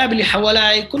الشباب اللي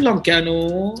حوالي كلهم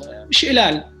كانوا مش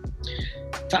قلال.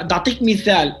 فأعطيك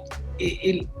مثال،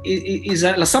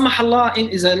 إذا لا سمح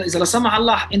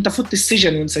الله أنت فوت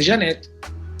السجن وانسجنت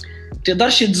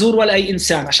تقدرش تزور ولا أي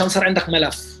إنسان عشان صار عندك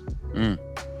ملف.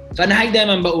 فأنا هاي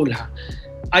دائما بقولها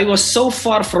I was so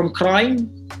far from crime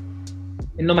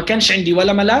إنه ما كانش عندي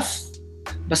ولا ملف،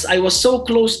 بس I was so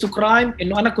close to crime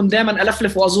إنه أنا كنت دائما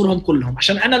ألفلف وأزورهم كلهم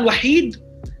عشان أنا الوحيد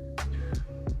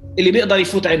اللي بيقدر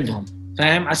يفوت عندهم،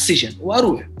 فاهم، على السجن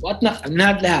وأروح وأتنقل من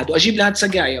هاد لهاد وأجيب لهاد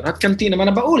سجاير. هاد كانتينا، ما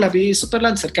أنا بقولها بسوبر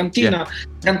لانسر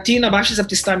كانتينا بعرفش إذا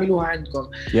بتستعملوا عندكم.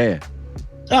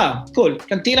 كل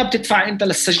كانتينا بتدفع أنت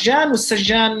للسجان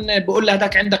والسجان بقول له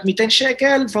هداك عندك 200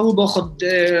 شيكل فهو بأخذ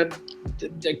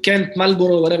كانت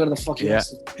مالبورو whatever the fuck.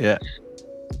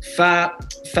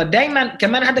 فدايما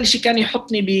كمان هذا الشيء كان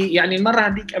يحطني يعني المرة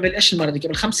هذيك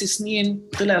قبل 5 سنين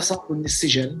طلع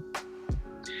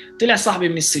صاحبي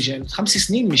من السجن 5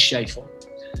 سنين مش شايفه.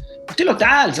 قلت له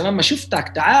تعال زمان ما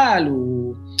شفتك، تعال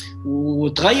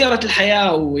وتغيرت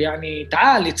الحياة ويعني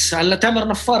تعال هلا تامر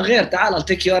نفار غير، تعال I'll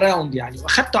take you around يعني.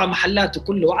 واخدته على محلاته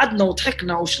كله وقعدنا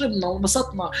وضحكنا وشربنا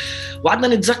وانبسطنا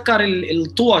وقعدنا نتذكر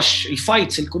الطوش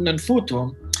الفايتس اللي كنا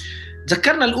نفوتهم.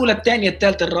 تذكرنا الأولى الثانية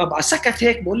الثالثة الرابعة. سكت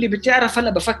هيك بقول لي بتعرف هلا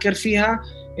بفكر فيها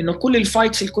إنه كل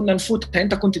الفايتس اللي كنا نفوتها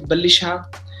أنت كنت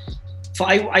تبلشها.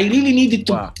 I really needed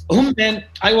to.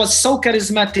 I was so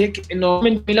charismatic إنه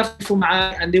من بيلفوا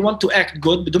معي and they want to act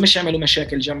good بدون مش يعملوا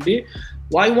مشاكل جنبي.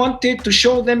 I wanted to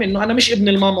show them إنه أنا مش ابن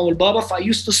الماما والبابا. I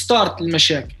used to start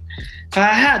المشاكل.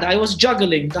 فهذا I was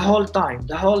juggling the whole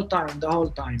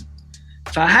time.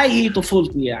 فهاي هي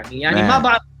طفولتي يعني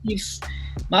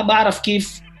ما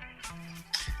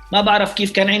بعرف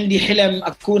كيف كان عندي حلم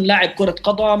أكون لاعب كرة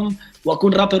قدم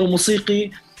وأكون رابر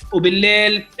وموسيقي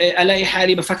وبالليل ألاقي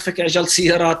حالي بفكفك عجل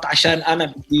سيارات عشان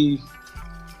أنا بدي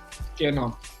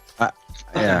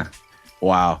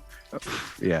Wow.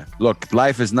 Yeah. Look,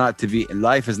 life is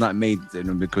not made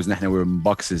because نحن we're in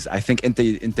boxes. I think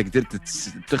أنت قدرت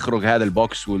تخرج هذا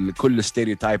البوكس وكل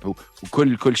stereotype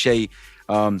وكل شيء.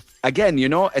 Again, you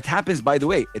know, it happens, by the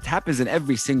way, it happens in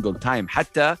every single time.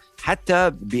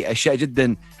 حتى بأشياء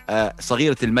جدا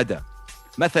صغيرة المدى.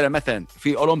 مثلا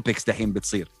في اولمبيكس دحين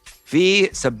بتصير، في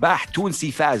سباح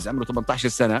تونسي فاز عمره 18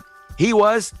 سنه، he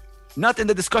was not in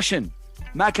the discussion،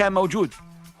 ما كان موجود،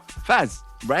 فاز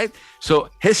right. so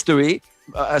history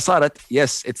صارت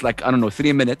yes it's like I don't know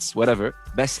 3 minutes whatever،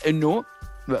 بس انه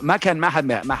ما كان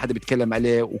ما حد بيتكلم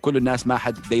عليه، وكل الناس ما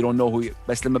حد they don't know who.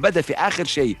 بس لما بدأ في آخر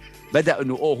شيء بدأ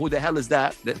إنه who the hell is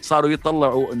that، صاروا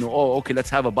يطلعوا إنه okay let's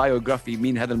have a biography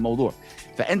مين هذا الموضوع.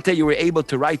 فأنت you were able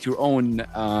to write your own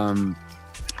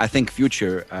I think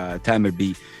future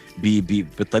تامر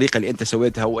بالطريقة اللي أنت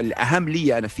سويتها. والأهم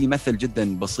لي أنا في مثل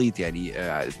جدا بسيط يعني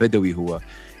بدوي، هو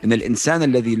إن الإنسان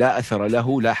الذي لا أثر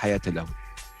له لا حياة له.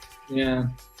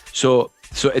 so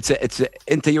it's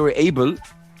أنت you were able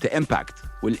to impact،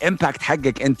 والإمباكت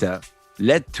حقك أنت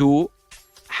led to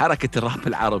حركة الراب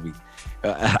العربي.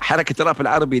 حركة الراب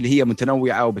العربي اللي هي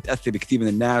متنوعة وبتأثر بكثير من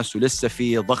الناس، ولسه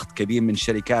في ضغط كبير من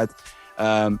الشركات.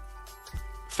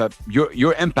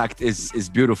 your impact is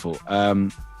beautiful.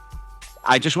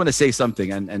 I just want to say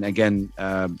something and again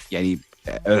يعني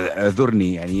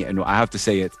اعذرني يعني إنه I have to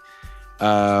say it.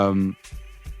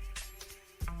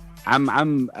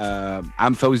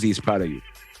 عم فوزي is proud of you.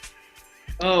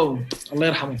 الله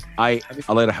يرحمه.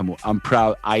 الله يرحمه. I'm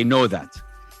proud. I know that.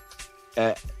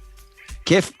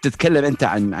 كيف تتكلم أنت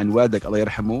عن والدك الله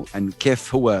يرحمه، عن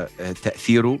كيف هو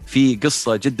تأثيره؟ في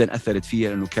قصة جدا أثرت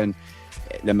فيها، إنه كان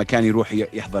لما كان يروح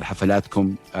يحضر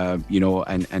حفلاتكم you know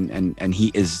and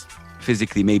he is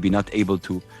physically maybe not able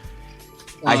to.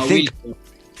 I think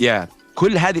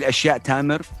كل هذه الأشياء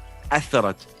تامر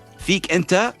أثرت فيك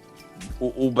أنت،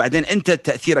 وبعدين أنت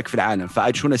تأثيرك في العالم. ف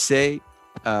I just want to say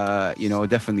you know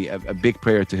definitely a big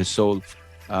prayer to his soul.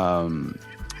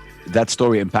 That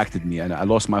story impacted me, and I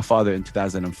lost my father in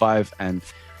 2005, and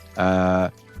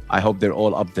I hope they're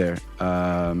all up there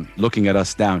looking at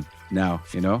us down now,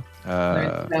 you know.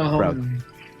 Proud.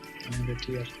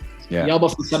 يابا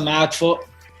في السماعات فوق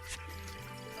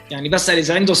يعني، بسأل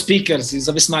إذا عنده speakers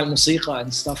إذا بسمع الموسيقى and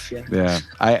stuff يعني.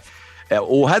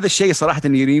 وهذا الشيء صراحة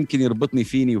يمكن يربطني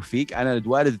فيني وفيك. أنا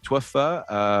الوالد توفى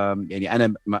يعني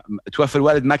أنا توفى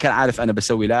الوالد ما كان عارف أنا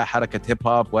بسوي لا حركة هيب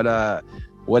هوب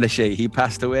ولا شيء. He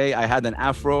passed away. I had an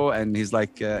afro and he's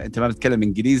like أنت ما بتتكلم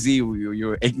إنجليزي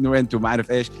you're ignorant وما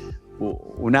عارف إيش.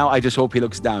 now I just hope he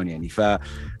looks down يعني. ف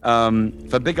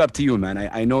big up to you man.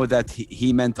 I know that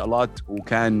he meant a lot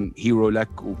وكان hero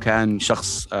لك وكان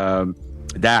شخص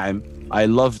داعم.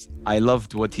 I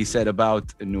loved what he said about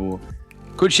إنه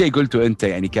كل شيء قلته أنت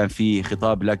يعني كان في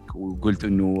خطاب لك، وقلت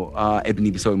إنه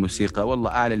ابني بيسوي موسيقى والله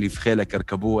أعلى اللي في خيلك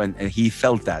اركبوه and he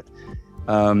felt that.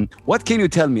 What can you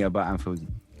tell me about عم فوزي؟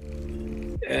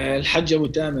 الحج أبو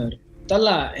تامر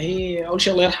طلع هي أول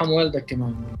شيء الله يرحم والدك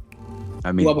كمان.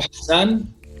 آمين. وأبو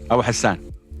حسان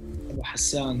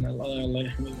الله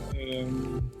يرحمه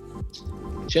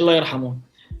شاء الله يرحمه.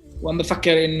 وأنا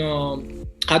بفكر إنه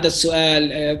هذا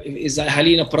السؤال إذا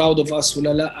أهالينا proud of us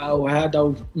ولا لا، أو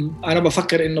هذا أنا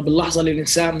بفكر إنه باللحظة اللي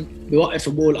الإنسان بيوقف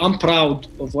وبقول I'm proud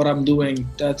of what I'm doing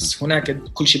that's هناك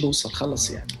كل شيء بيوصل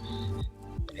خلص يعني.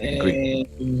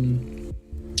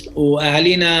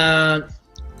 وأهالينا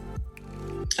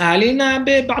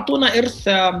بعطونا إرث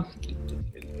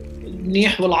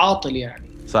منيح والعاطل يعني.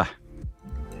 صح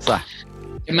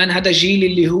كمان هذا جيل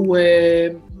اللي هو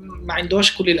ما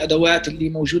عندوش كل الأدوات اللي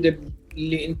موجودة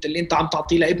اللي انت عم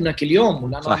تعطيه لابنك اليوم،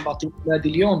 ولا انا عم بعطيه لاولادي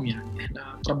اليوم يعني.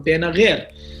 احنا تربينا غير.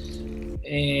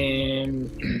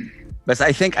 بس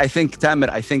I think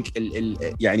تامر I think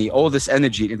يعني all this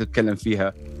energy اللي انت تتكلم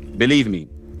فيها believe me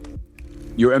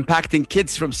you're impacting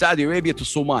kids from Saudi Arabia to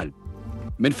Somal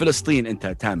من فلسطين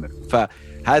انت تامر.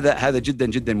 فهذا جدا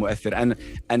جدا مؤثر.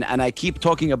 and I keep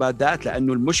talking about that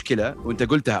لانه المشكله وانت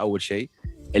قلتها اول شيء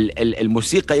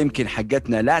الموسيقى يمكن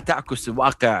حقتنا لا تعكس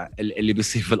الواقع اللي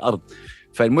بيصير في الأرض.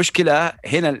 فالمشكلة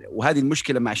هنا، وهذه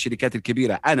المشكلة مع الشركات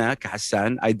الكبيرة. أنا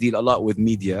كحسان I deal a lot with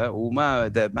media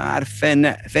وما أعرف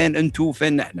فين أنتوا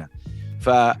فين نحن.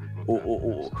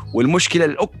 والمشكلة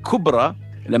الكبرى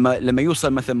لما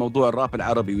يوصل مثل موضوع الراب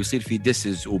العربي ويصير في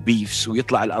ديسز وبيفس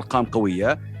ويطلع الأرقام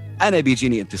قوية، أنا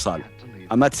بيجيني اتصال.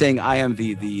 I'm not saying I am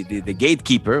the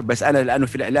gatekeeper، بس أنا لأنه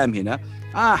في الإعلام هنا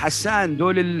حسان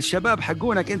دول الشباب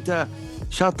حقونك أنت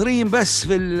شاطرين بس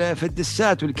في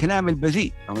الدسات والكلام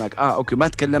البذيء. أقولك أوكي ما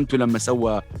تكلمتوا لما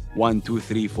سوى 1 2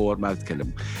 3 4 ما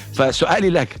تكلموا. فسؤالي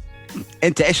لك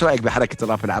أنت إيش رأيك بحركة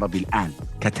الراب العربي الآن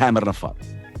كتامر نفار؟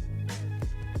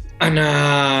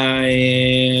 أنا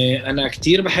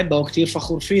كتير بحبها وكتير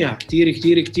فخور فيها كتير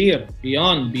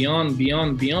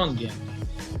beyond يعني.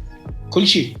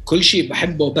 كل شيء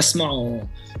بحبه وبسمعه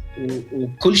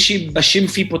وكل شيء بشم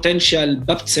فيه potential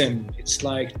ببتسم. It's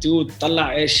like dude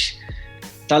طلع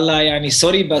طلع يعني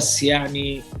سوري بس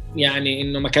يعني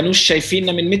انه ما كانوش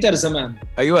شايفيننا من متر زمان.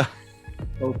 ايوه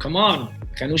وكمان ما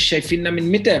كانوش شايفيننا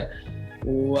من متر،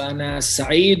 وانا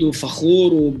سعيد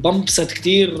وفخور وبنبسط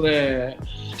كتير.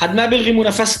 حد ما بلغي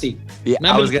منافستي. I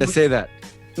was gonna say that.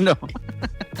 No.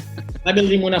 ما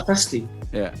بلغي منافستي.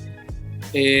 Yeah.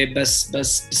 بس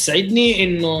بسعدني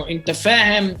انه انت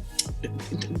فاهم.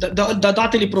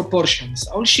 ضعت لي بروبورشنز.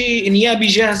 اول شيء انيابي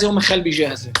جاهزه ومخلبي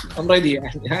جاهزه. امريدي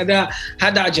يعني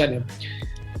هذا عجله.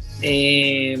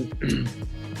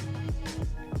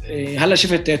 هلا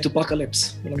شفت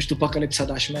توباكاليبس ولا مش توباكاليبس؟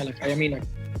 هذا على شمالك على يمينك.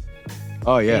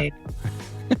 يا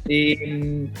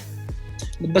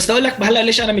بس اقول لك هلا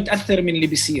ليش انا متاثر من اللي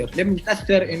بيصير. ليه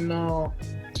متاثر؟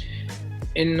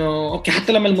 انه اوكي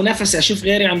حتى لما المنافسه اشوف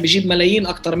غيري عم بيجيب ملايين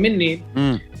اكتر مني.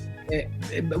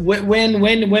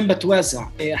 وين بتوازع.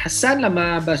 حسان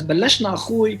لما بلشنا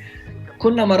اخوي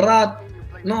كنا مرات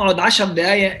نقعد 10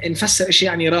 دقائق نفسر ايش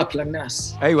يعني راب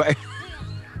للناس. ايوه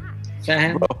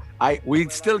فاهم. we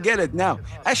still get it now.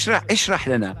 اشرح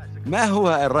لنا ما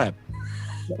هو الراب.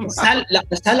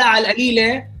 بس هلا على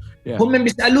القليله هم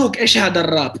بيسالوك ايش هذا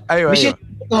الراب. أيوة مش أيوة.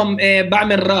 هم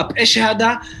بعمل راب ايش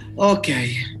هذا.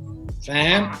 اوكي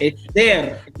فاهم. it's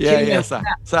there. يا صح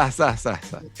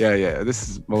يا this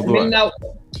is موضوع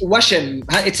وشم.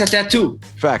 it's a tattoo.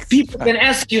 fact. people can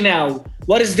ask you now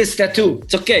what is this tattoo.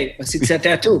 it's okay بس it's a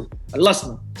tattoo.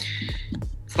 خلصنا.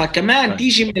 فكمان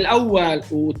تيجي من الأول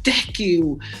وتحكي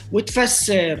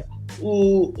وتفسر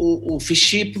وفي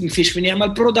شيء فيش بنعمل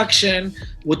برودكشن،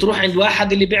 وتروح عند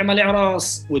واحد اللي بيعمل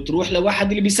إعراس، وتروح لواحد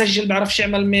اللي بيسجل بعرفش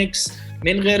يعمل ميكس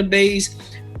من غير بيس.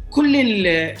 كل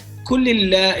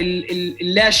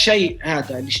لا شيء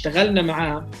هذا اللي اشتغلنا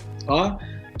معاه.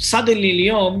 صادر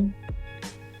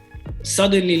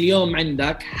لي اليوم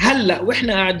عندك هلا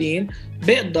واحنا قاعدين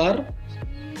بقدر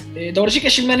دورجيك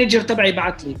ايش المانجر تبعي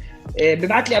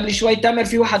ببعت لي قبل شوي تامر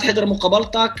في واحد حضر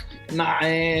مقابلتك مع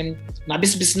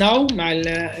بس ناو مع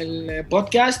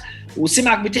البودكاست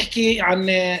وسمعك بتحكي عن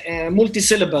مولتي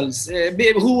سيلابلز.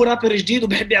 هو رابر جديد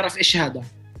وبحب يعرف ايش هذا.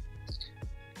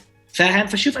 فاهم.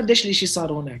 فشوف قديش الاشي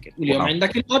صار هناك. واليوم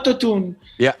عندك الاوتو تون.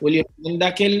 واليوم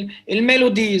عندك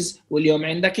الميلوديز. واليوم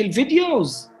عندك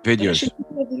الفيديوز.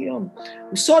 اليوم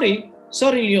وسوري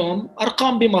اليوم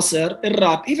ارقام بمصر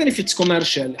الراب even if it's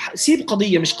commercial سيب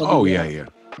قضيه مش قضيه.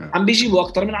 عم بيجيبوا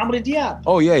اكثر من عمرو دياب.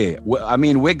 I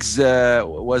mean Wigs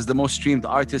was the most streamed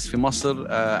artist في مصر.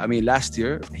 I mean last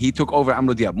year he took over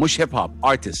عمرو دياب. مش هيب هوب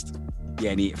artist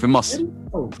يعني في مصر.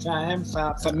 فاهم.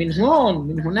 فمن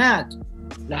هناك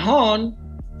لهون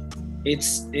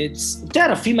it's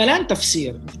بتعرف في ملان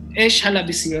تفسير ايش هلا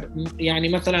بيصير. يعني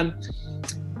مثلا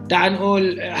تعال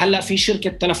نقول هلا في شركه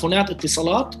تلفونات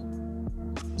اتصالات.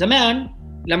 زمان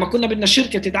لما كنا بدنا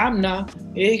شركه تدعمنا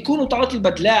يكونوا تعطوا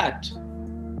البدلات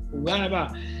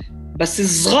بس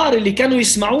الصغار اللي كانوا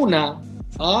يسمعونا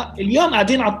اليوم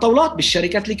قاعدين على الطاولات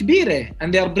بالشركات الكبيره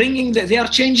and they are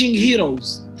changing heroes.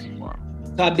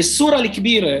 فبالصوره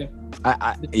الكبيره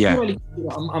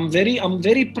I'm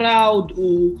very proud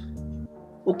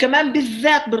وكمان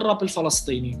بالذات بالراب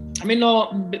الفلسطيني.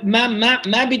 انه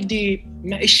ما بدي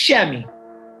الشامي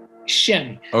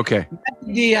اوكي ما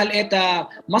بدي هلقيتها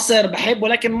مصر بحب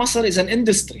ولكن مصر is an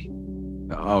industry.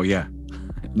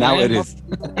 now it is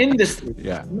industry.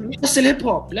 مش بس الهيب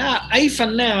هوب لا اي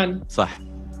فنان صح.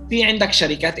 في عندك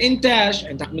شركات انتاج،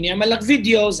 عندك من يعمل لك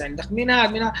فيديوز، عندك من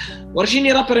هذا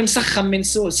ورجيني رابر مسخم من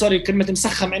سوري كلمه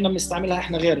مسخم عندنا بنستعملها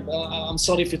احنا غير ام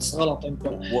سوري في غلط. انت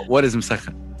what is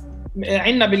مسخم؟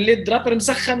 عندنا بالليد رابر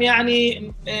مسخم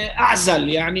يعني اعزل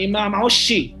يعني ما معوش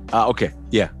شيء. اوكي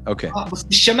اوكي. بس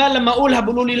بالشمال لما اقولها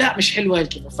بيقولوا لي لا مش حلوه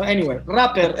هالكلمه. فاني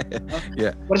رابر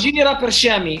ورجيني رابر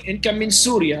شامي ان كان من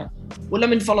سوريا ولا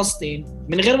من فلسطين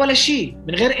من غير ولا شيء،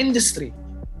 من غير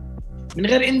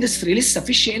اندستري لسه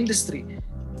فيش اندستري.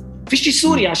 فيش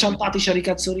سوريا عشان تعطي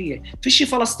شركات سوريه، فيش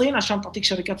فلسطين عشان تعطيك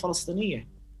شركات فلسطينيه.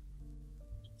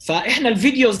 فاحنا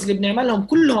الفيديوز اللي بنعملهم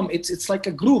كلهم it's like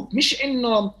a group مش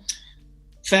انه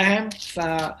فاهم.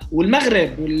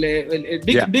 والمغرب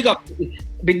والبيج اب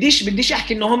بديش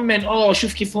احكي انه هم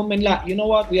شوف كيف هم لا you know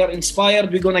what we are inspired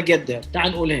we're gonna get there.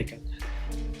 تعال نقول هيك.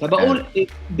 فبقول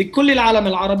بكل العالم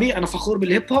العربي أنا فخور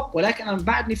بالهيب هوب ولكن أنا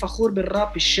بعدني فخور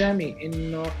بالراب الشامي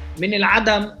إنه من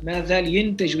العدم ما زال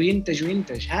ينتج وينتج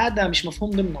وينتج. هذا مش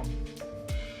مفهوم ضمنهم.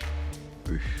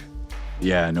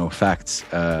 no facts.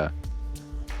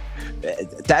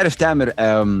 تعرف تامر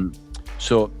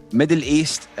so Middle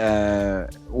East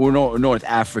North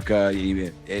Africa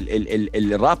يعني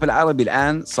الراب العربي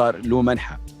الآن صار له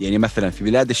منحى. يعني مثلا في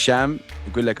بلاد الشام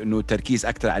يقول لك إنه تركيز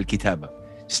أكثر على الكتابة،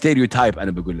 stereotype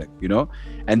أنا بقول لك you know.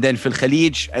 and then في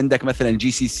الخليج عندك مثلا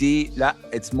GCC لا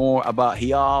it's more about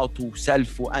هياط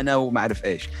وسلف وأنا وما أعرف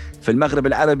إيش. في المغرب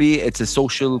العربي it's a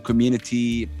social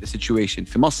community situation.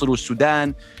 في مصر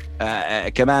والسودان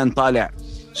كمان طالع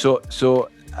so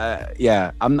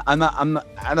yeah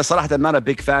أنا صراحة I'm not a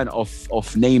big fan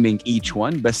of naming each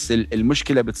one. بس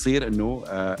المشكلة بتصير إنه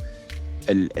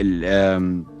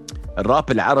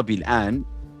الراب العربي الآن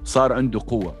صار عنده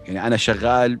قوة. يعني أنا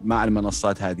شغال مع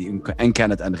المنصات هذه إن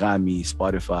كانت أنغامي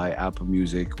سبوتيفاي أبل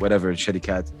ميوزك whatever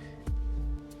الشركات.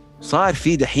 صار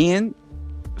في دحين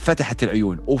فتحت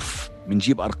العيون أوف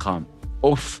بنجيب أرقام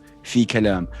أوف في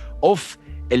كلام أوف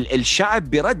الشعب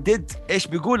بيردد إيش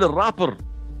بيقول الرابر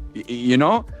you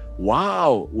know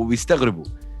واو وبيستغربوا.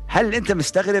 هل أنت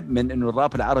مستغرب من إنه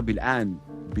الراب العربي الآن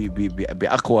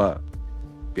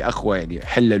بأقوى يعني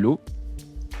حللوا؟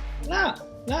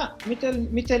 لا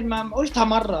مثل ما قلتها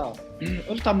مرة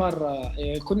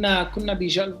كنا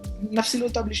نفس اللي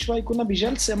قلت قبل شوي. كنا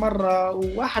بجلسة مرة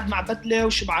وواحد مع بدلة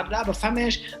وشبع لا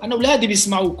بفهمش أنا أولادي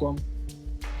بيسمعوكم.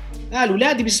 قال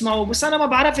أولادي بيسمعوا بس أنا ما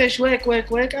بعرفش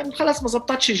ويك أنا خلاص ما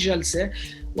زبطتش الجلسة.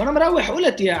 وأنا مروح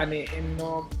قلت يعني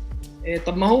إنه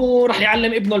طب ما هو رح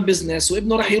يعلم ابنه البزنس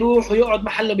وابنه رح يروح ويقعد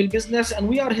محله بالبزنس and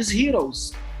we are his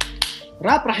heroes.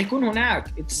 راب رح يكون هناك.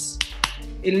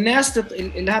 الناس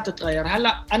اللي هتتغير.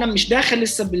 هلا انا مش داخل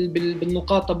لسه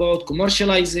بالنقاط تبعت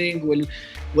كوميرشاليزنج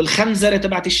والخنزره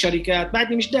تبعت الشركات.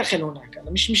 بعدني مش داخل هناك.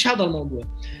 انا مش هذا الموضوع.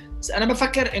 بس انا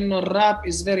بفكر انه الراب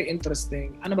is very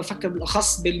interesting. انا بفكر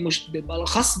بالاخص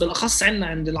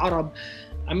عند العرب.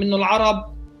 انه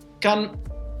العرب كان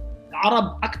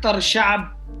عرب اكثر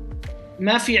شعب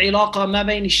ما في علاقه ما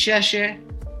بين الشاشه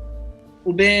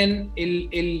وبين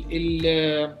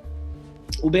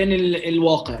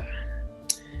الواقع.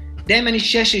 دائما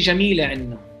الشاشه جميله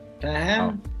عندنا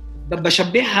فاهم.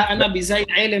 بشبهها انا بزي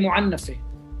عيله معنفه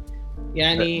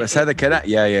يعني. بس هذا كلام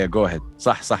يا جو هيد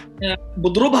صح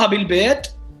بضربها بالبيت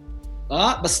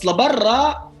بس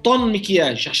لبرا طن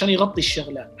مكياج عشان يغطي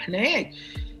الشغلات. احنا هيك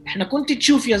احنا كنت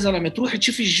تشوف يا زلمه تروح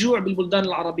تشوف الجوع بالبلدان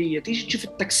العربية تيجي تشوف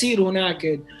التكسير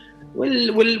هناك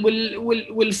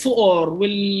والفقر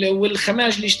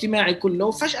والخماج الاجتماعي كله.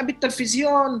 وفجأة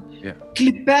بالتلفزيون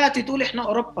كليبات تقول احنا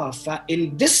اوروبا.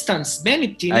 فالديستانس بين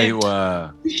التنين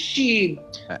ايوه شيء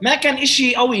ما كان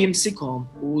إشي قوي يمسكهم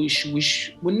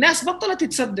وش والناس بطلت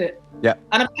تصدق.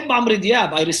 انا بحب عمرو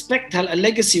دياب اي ريسبكت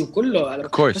هالليجاسي وكله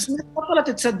بس الناس بطلت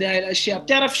تصدق هاي الاشياء.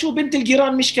 بتعرف شو بنت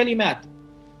الجيران مش كلمات.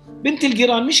 بنت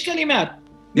الجيران مش كلمات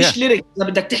مش ليريك اذا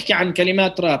بدك تحكي عن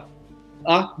كلمات راب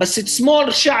بس it's more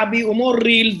شعبي ومور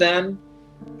real than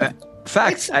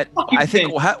facts. I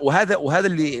think وهذا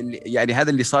اللي يعني هذا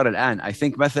اللي صار الآن. I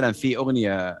think مثلا في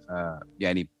أغنية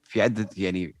يعني في عدة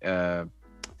يعني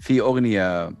في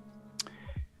أغنية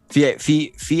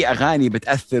في أغاني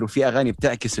بتأثر وفي أغاني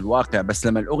بتعكس الواقع. بس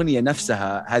لما الأغنية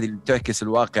نفسها هذه اللي بتعكس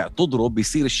الواقع تضرب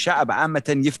بيصير الشعب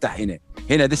عامة يفتح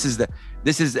هنا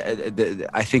this is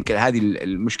I think هذه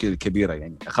المشكلة الكبيرة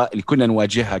يعني اللي كنا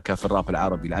نواجهها في الراب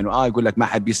العربي. لأنه يقول لك ما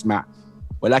حد بيسمع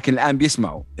ولكن الآن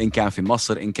بيسمعوا إن كان في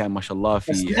مصر إن كان ما شاء الله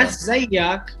في ناس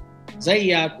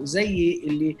زيك وزي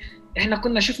اللي إحنا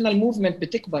كنا شفنا الموفمنت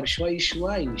بتكبر شوي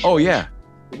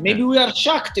maybe we are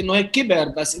shocked إنه هيك كبر.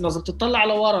 بس إنه إذا بتطلع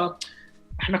لورا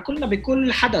إحنا كلنا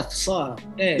بكل حدث صار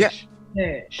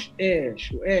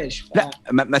إيش لا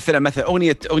مثلا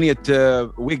أغنية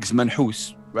ويجز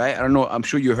منحوس right I don't know I'm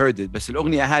sure you heard it. بس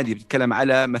الأغنية هذه بتتكلم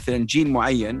على مثلا جيل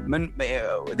معين من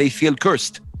they feel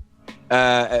cursed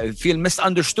feel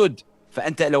misunderstood.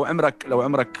 فأنت لو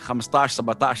عمرك 15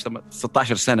 17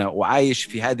 16 سنة وعايش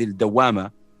في هذه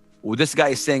الدوامة و this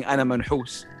guy is saying أنا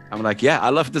منحوس I'm like I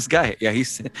love this guy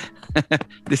he's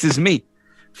this is me.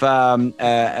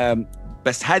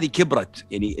 بس هذه كبرت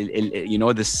يعني you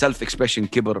know the self expression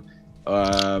كبر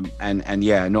and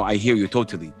I hear you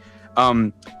totally.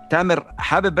 تامر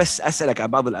حابب بس أسألك عن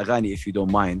بعض الأغاني if you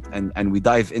don't mind and we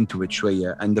dive into it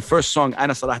شوية. And the first song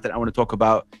أنا صراحة I want to talk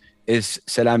about is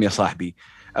سلام يا صاحبي.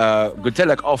 قلت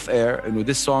لك off air إنه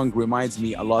this song reminds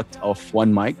me a lot of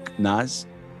One Mic Nas.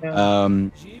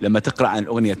 لما تقرأ عن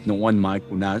أغنية One Mic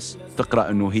وناس تقرأ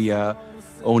إنه هي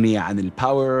أغنية عن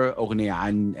الباور أغنية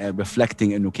عن reflecting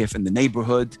إنه كيف in the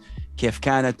neighborhood كيف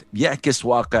كانت بيعكس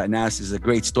واقع. ناس is a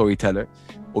great storyteller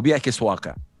وبيعكس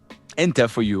واقع. أنت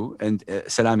for you and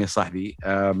سلام يا صاحبي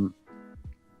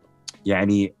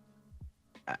يعني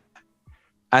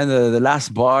أنا the last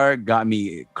bar got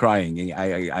me crying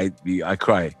يعني I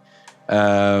cry.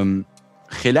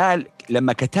 خلال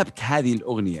لما كتبت هذه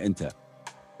الأغنية أنت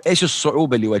إيش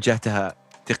الصعوبة اللي واجهتها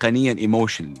تقنياً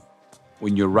emotionally when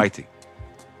you're writing؟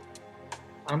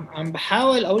 عم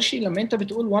بحاول اول شيء لما انت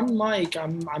بتقول وان مايك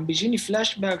عم بيجيني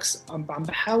فلاش باكس، عم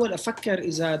بحاول افكر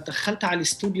اذا دخلت على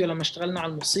الاستوديو لما اشتغلنا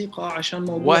على الموسيقى عشان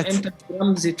موضوع امتى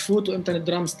الدرامز تفوت وامتى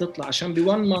الدرامز تطلع، عشان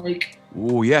بوان مايك.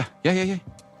 يا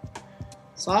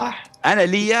صح. انا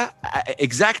ليا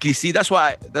exactly see that's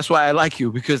why I like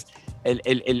you because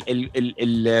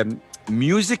ال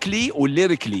musically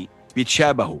والليريكلي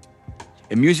بيتشابهوا.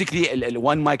 musically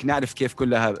الوان مايك نعرف كيف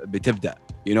كلها بتبدأ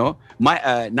you know.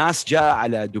 ناس جاء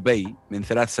على دبي من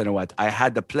 3 سنوات. I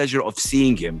had the pleasure of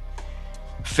seeing him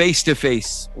face to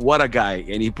face. what a guy.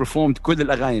 يعني he performed كل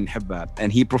الأغاني نحبها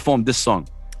and he performed this song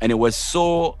and it was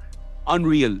so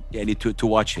unreal يعني to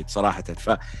watch it صراحة.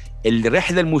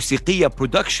 فالرحلة الموسيقية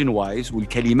production wise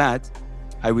والكلمات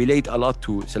I relate a lot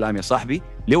to سلام يا صاحبي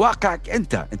لواقعك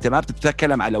انت ما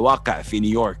بتتكلم على واقع في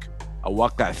نيويورك او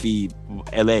واقع في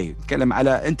LA. تتكلم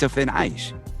على انت فين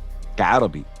عايش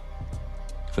كعربي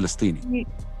فلسطيني.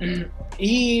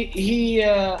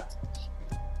 هي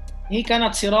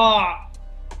كانت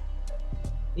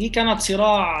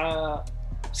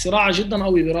صراع جدا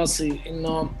قوي براسي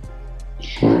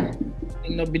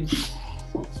انه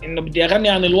بدي اغني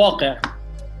عن الواقع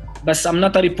بس I'm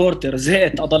not a reporter.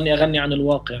 زهقت اضلني اغني عن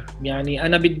الواقع. يعني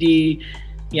انا بدي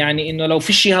يعني انه لو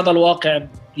في شيء هذا الواقع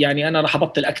يعني انا راح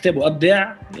ابطل اكتب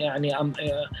وابدع يعني.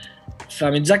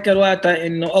 فمتذكر وقتها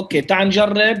انه اوكي تعال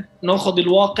نجرب ناخذ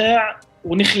الواقع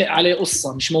ونخلق عليه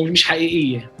قصه مش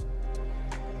حقيقيه.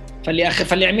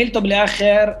 فاللي عملته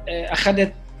بالاخر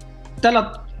اخذت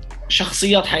 3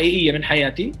 شخصيات حقيقيه من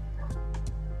حياتي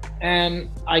and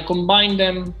I combined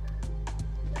them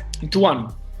into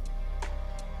one.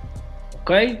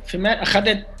 اوكي فما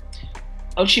اخذت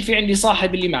اول شيء في عندي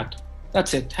صاحب اللي مات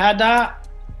that's it. هذا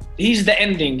he's the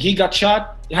ending he got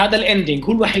shot. هذا الاندينج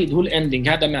هو الوحيد هو الاندينج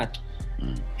هذا مات.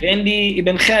 في عندي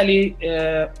ابن خالي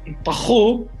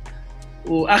طخوه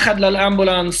واخذ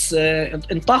للامبولانس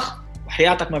انطخ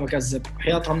وحياتك ما بكذب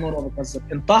وحياة النور ما بكذب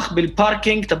انطخ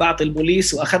بالباركينج تبعت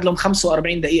البوليس واخذ لهم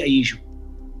 45 دقيقه يجوا.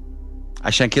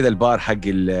 عشان كذا البار حق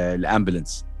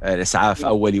الامبولانس الاسعاف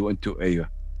اولي وانتو ايوه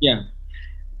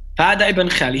فهذا ابن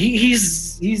خالي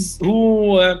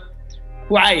هو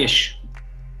عايش.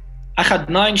 اخذ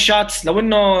 9 shots لو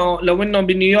انه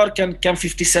بنيويورك كان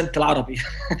 50 سنت العربي.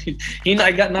 هنا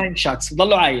I got 9 shots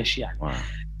وضلوا عايش يعني.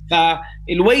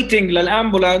 فالويتنج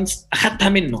للامبولانس اخذتها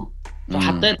منه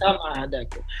فحطيتها مع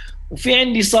هذاك. وفي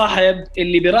عندي صاحب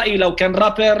اللي برأيي لو كان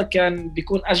رابر كان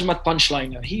بيكون اجمد بانش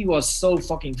لاينر. he was so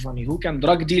fucking funny. هو كان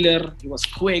دراج ديلر he was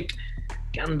quick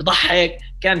كان بضحك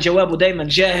كان جوابه دايما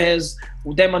جاهز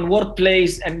ودايما وورد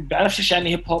بلايز and بيعرفش ايش يعني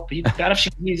هيب هوب. هي بيعرفش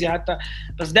انجليزي حتى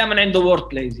بس دايما عنده وورد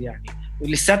بلايز يعني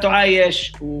ولساته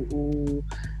عايش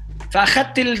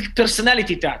فاخذت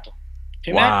البيرسوناليتي تاعته.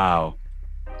 واو.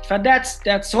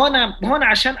 فداتس هون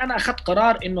عشان انا اخذت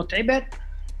قرار انه تعبت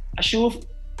اشوف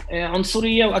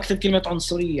عنصريه واكتب كلمه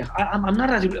عنصريه.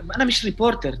 انا مش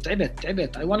ريبورتر.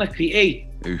 تعبت I wanna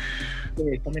create.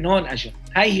 فمن هون اجى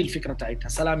هاي هي الفكره تاعتها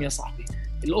سلام يا صاحبي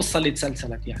القصه اللي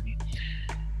تسلسلت يعني.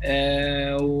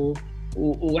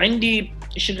 وعندي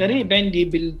شيء غريب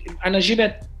عندي انا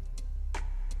جبت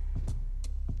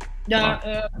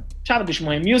مش عارف ايش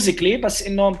مهم ميوزيكلي بس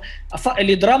انه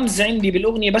الدرامز عندي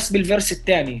بالاغنيه بس بالفيرس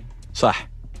الثاني صح.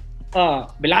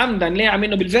 بالعمدن ليه عم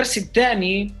انه بالفيرس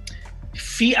الثاني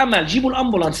في امل جيبوا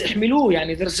الامبولانس احملوه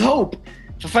يعني there's hope.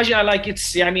 ففجأة like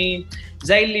it's يعني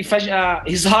زي اللي فجأة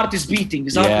his heart is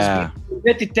beating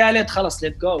البيت الثالث خلص let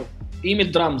go قيمة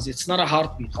درامز it's not a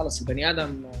heartbeat خلص البني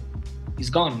آدم he's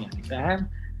gone يعني فاهم.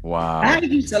 واو.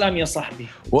 هذه سلام يا صاحبي.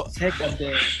 هيك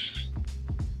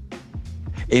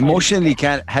emotionally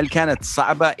هل كانت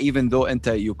صعبة even though أنت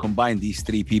you combine these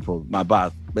 3 people مع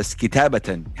بعض بس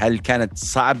كتابة هل كانت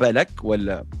صعبة لك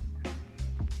ولا؟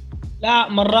 لا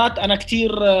مرات أنا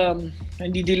كتير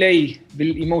عندي delay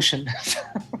بالemotion.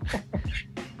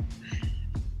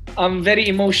 I'm very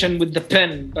emotion with the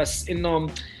pen بس إنه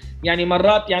يعني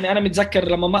مرات يعني أنا متذكر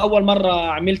لما أول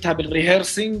مرة عملتها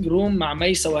بالريهرسينج روم مع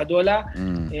ميسا وهدولا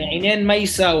عينين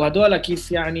ميسا وهدولا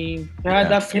كيف يعني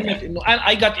هذا فهمت إنه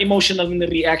I got emotional من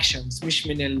الرياكشنز مش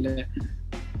من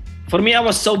for me I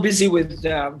was so busy with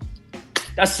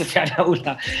تأسف يعني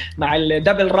أقولها مع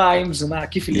الدبل رايمز ومع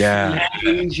كيف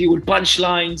يجي والبانش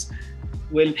لاينز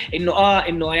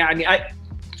إنه يعني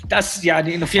تأسف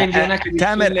يعني إنه في عندي هناك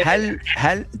تامر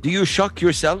هل do you shock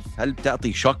yourself هل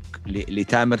بتعطي شوك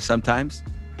لتامر sometimes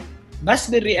بس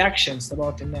بالرياكشنز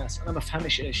تبعت الناس أنا ما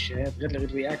بفهمش إيش غير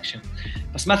الرياكشن.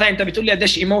 بس مثلا أنت بتقول لي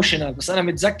قديش ايموشنال بس أنا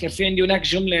متذكر في عندي هناك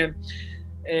جملة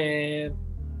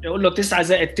يقول له 9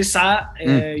 زائد 9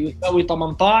 يساوي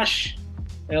 18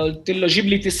 قلت له جيب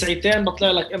لي 9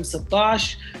 بطلع لك M16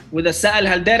 وإذا سأل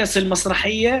هل دارس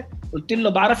المسرحية قلت له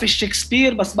بعرف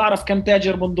الشكسبير بس بعرف كم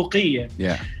تاجر بندقية.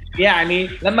 يعني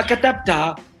لما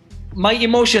كتبتها my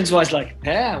emotions was like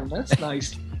damn that's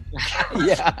nice.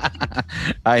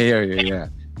 I hear you.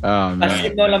 بس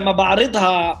إنه لما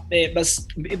بعرضها بس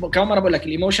كم مرة بقول لك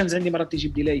الإيموشنز عندي مرات تيجي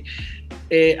بديلي.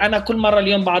 أنا كل مرة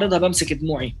اليوم بعرضها بمسك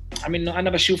دموعي، عم إنه أنا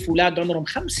بشوف أولاد عمرهم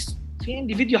 5. في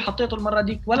عندي فيديو حطيته المرة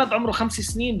ديك ولد عمره 5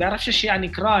 سنين بيعرفش إيش يعني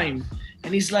كرايم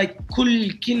يعني he's like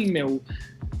كل كلمة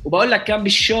وبقول لك كان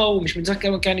بالشو مش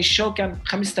متذكر كان الشو كان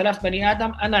 5000 بني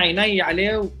آدم أنا عيني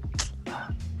عليه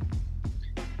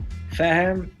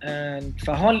فاهم.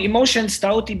 فهون الإيموشنز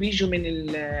تاعوتي بيجوا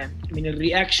من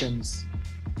الرياكشنز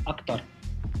أكتر.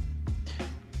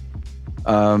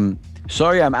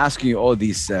 Sorry I'm asking you all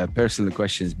these personal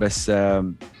questions but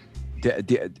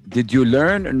did you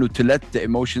learn إنه to let the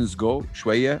emotions go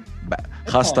شوية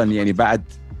خاصة يعني بعد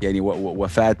يعني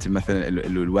وفاة مثلا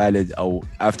الوالد أو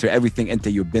after everything أنت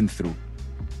you've been through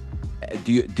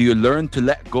do you learn to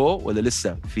let go ولا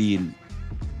لسه في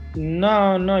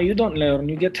No you don't learn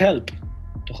you get help.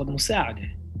 تأخذ مساعدة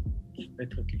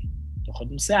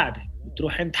تأخذ مساعدة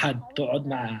تروح عند حد تقعد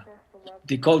معه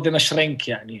they call them a shrink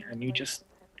يعني and you just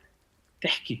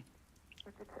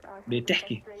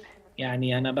بتحكي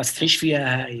يعني أنا بستحيش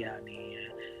فيها هاي يعني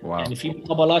wow. يعني في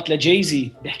مقابلات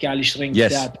لجايزي بيحكي على الشرينك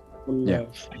yes.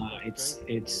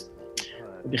 it's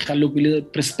بيخلوا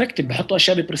بالبرسبكتيف بحطوا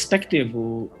أشياء ببرسبكتيف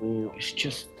و it's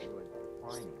just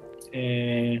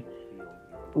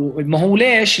وما هو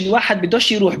ليش الواحد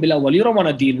بدوش يروح بالأول you don't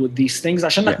wanna deal with these things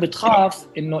عشانك بتخاف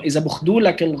إنه إذا بخدوا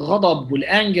لك الغضب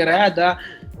والأنجر هذا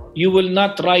you will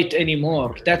not write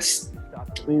anymore that's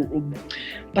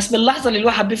بس باللحظة اللي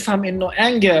الواحد بيفهم إنه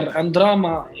anger and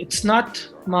drama it's not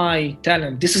my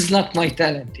talent this is not my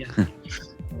talent يعني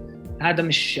هذا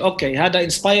مش أوكي هذا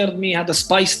inspired me هذا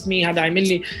spiced me هذا عمل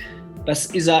لي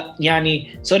بس إذا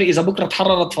يعني سوري إذا بكرة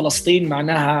تحررت فلسطين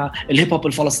معناها الهيب هوب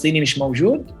الفلسطيني مش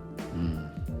موجود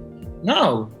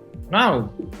no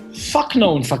fuck no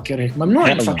نفكر هيك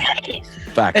ممنوع نفكر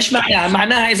ايش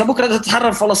معناها اذا بكره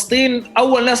تتحرر فلسطين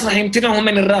اول ناس راح يمتنعوا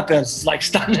من الرابرز لايك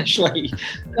استنى شوي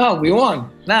no we won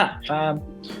لا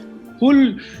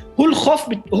هو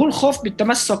الخوف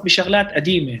بالتمسك بشغلات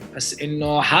قديمه بس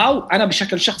انه انا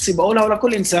بشكل شخصي بقولها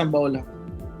ولكل انسان بقولها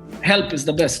help is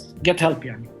the best get help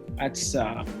يعني that's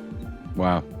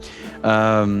wow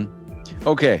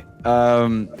okay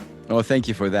well thank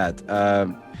you for that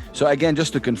so again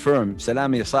just to confirm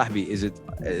سلامي يا صاحبي is it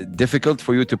difficult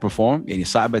for you to perform يعني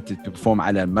صعبة to perform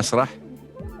على المسرح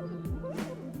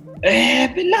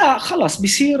لا خلاص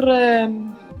بيصير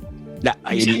لا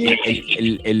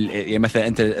يعني مثلا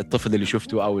انت الطفل اللي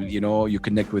شفته او you know you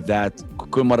connect with that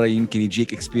كل مرة يمكن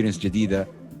يجيك experience جديدة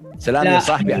سلامي يا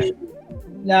صاحبي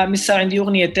لا لسه عندي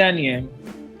أغنية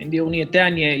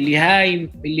تانية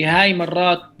اللي هاي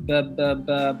مرات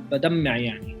بدمع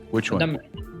يعني which one بدمع.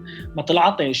 ما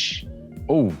طلعتش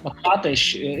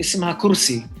اسمها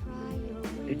كرسي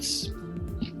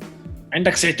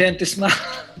عندك ساعتين تسمع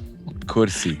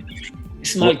كرسي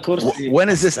اسمها الكرسي when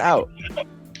is this out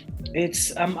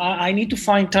it's I need to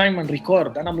find time and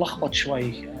record أنا ملخبط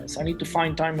شوي I need to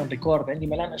find time and record عندي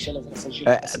ملان أشياء لازم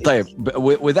أسجلها طيب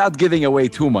without giving away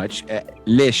too much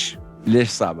ليش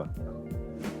صعبة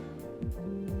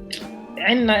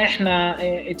عنا إحنا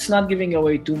it's not giving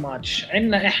away too much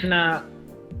عنا إحنا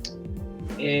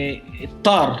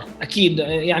الطار أكيد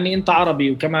يعني أنت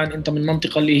عربي وكمان أنت من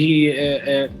منطقة اللي هي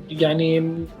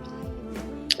يعني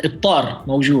الطار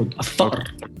موجود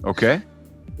الثأر أوكي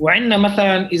وعندنا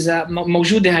مثلا إذا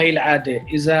موجودة هاي العادة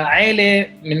إذا عائلة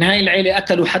من هاي العائلة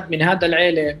أكلوا حد من هذا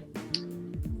العائلة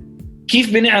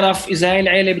كيف بنعرف إذا هاي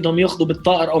العائلة بدهم يأخذوا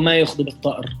بالطائر أو ما يأخذوا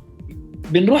بالطائر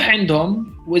بنروح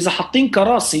عندهم وإذا حاطين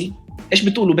كراسي إيش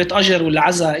بتقولوا بيت أجر ولا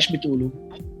عزا إيش بتقولوا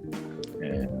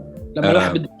لما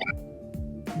الواحد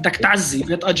بدك تعزي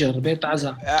بيت أجر بيت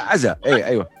عزا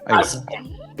أيوة عزا.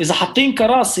 إذا حاطين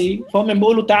كراسي فهم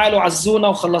بيقولوا تعالوا عزونا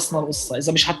وخلصنا القصة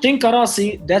إذا مش حاطين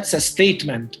كراسي that's a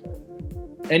statement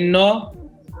إنه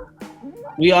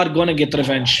we are gonna get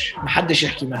revenge محدش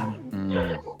يحكي معنا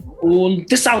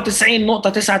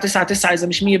و99.999 إذا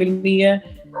مش 100%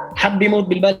 حد بيموت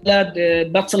بالبلد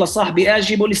بتصل صاحبي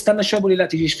أجي بقول استنى شوي بقول لا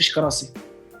تيجيش فيش كراسي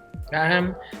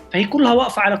فاهم فهي كلها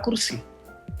واقفة على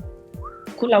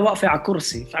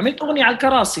كرسي فعملت أغنية على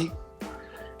الكراسي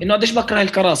إنه قديش بكره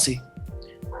الكراسي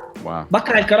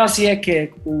بكره الكراسي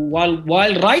هيك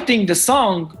while writing the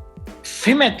song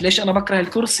فهمت ليش أنا بكره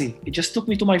الكرسي it just took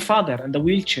me to my father and the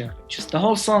wheelchair just the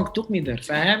whole song took me there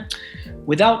فاهم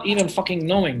without even fucking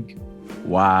knowing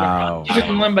واو شفت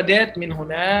من وين بديت من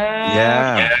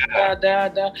هنا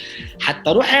ده حتى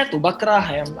رحت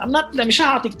وبكره يعني مش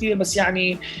هعطي كتير بس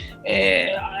يعني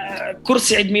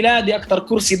كرسي عيد ميلادي أكتر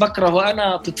كرسي بكره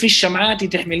أنا تطفيش شمعاتي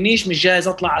تحملنيش مش جاهز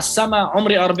أطلع على السما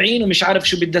عمري 40 ومش عارف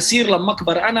شو بدي أصير لما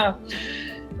أكبر أنا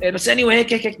بس anyway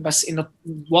هيك بس إنه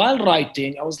while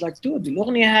writing I was like dude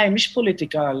الأغنية هاي مش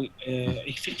political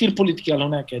في كتير political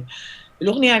هناك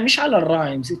الأغنية هاي مش على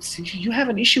الرايمز you have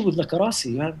an issue with the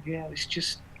كراسي it's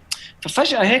just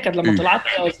ففجأة هيك لما طلعت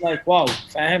I was like واو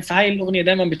فاهم فهاي الأغنية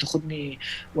دائما بتاخدني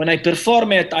when I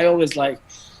perform it I always like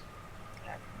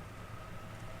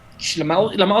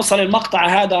لما أوصل المقطع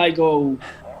هذا I go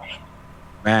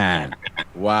man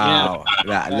wow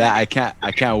لا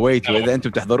I can't wait وإذا أنتم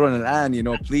بتحضرون الآن you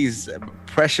know please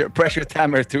pressure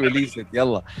Tamer to release it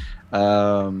يلا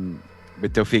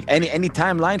بالتوفيق any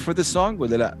timeline for this song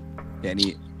ولا لا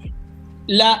يعني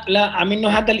لا عم انه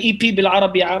هذا الاي بي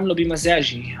بالعربي عامله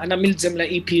بمزاجي انا ملزم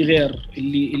لاي بي غير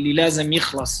اللي لازم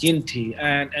يخلص ينتهي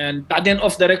and بعدين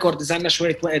اوف ذا ريكورد اذا عندنا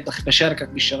شويه وقت بشاركك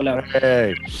بالشغلات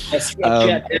بس في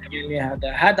اشياء ثانيه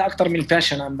هذا اكثر من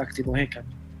الباشن عم بكتبه هيك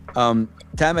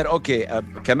تامر اوكي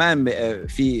كمان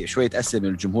في شويه اسئله من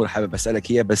الجمهور حابب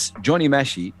اسالك هي بس جوني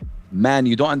ماشي man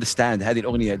you don't understand هذه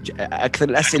الاغنيه اكثر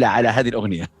الاسئله على هذه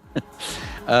الاغنيه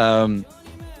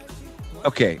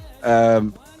اوكي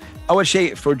أول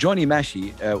شيء for جوني ماشي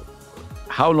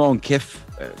how long كيف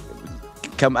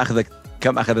كم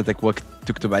أخذتك وقت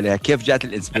تكتب عليها كيف جات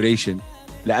الانسبيريشن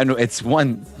لأنه it's one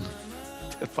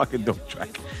fucking dope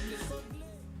track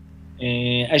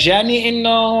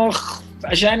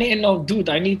أجاني إنه dude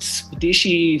I need بدي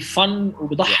إشي fun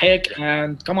وبضحك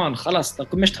and come on خلاص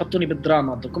بدكم مش تحطوني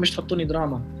بالدراما بدكم مش تحطوني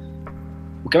دراما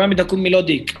وكمان بدي أكون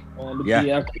ميلوديك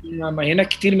بدي أكون هنا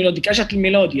كتير ميلوديك أجت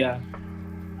الميلوديا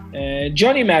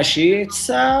جوني ماشي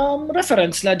it's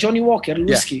reference لجوني ووكر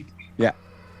الويسكي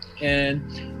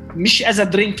مش as a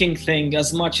drinking thing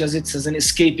as much as it's as an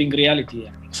escaping reality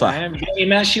يعني صح جوني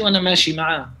ماشي وأنا ماشي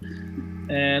معاه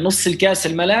نص الكاس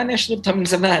الملانة شربتها من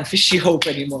زمان في شيء hope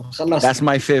anymore خلص that's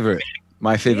my favorite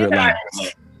line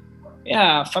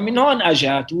فمن هون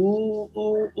أجت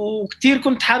وكتير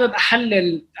كنت حابب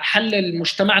أحلل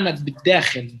مجتمعنا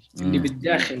بالداخل اللي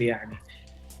بالداخل يعني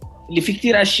اللي في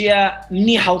كتير أشياء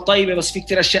منيحة وطيبة بس في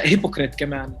كتير أشياء هيبوكريت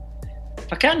كمان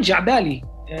فكان جعبالي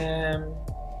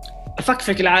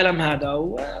أفكفك العالم هذا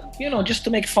و you know just to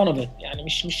make fun of it يعني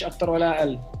مش أكتر ولا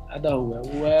أقل هذا هو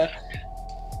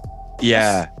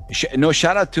no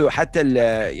shout out to حتى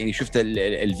يعني شفت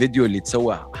الفيديو اللي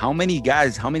تسوى how many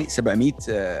 700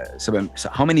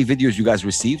 how many videos you guys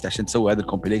received عشان تسوي هذا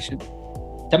الكومبيليشن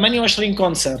 28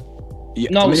 كونسرت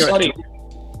no sorry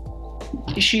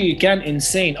إشي كان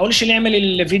إنسان أول شيء اللي عمل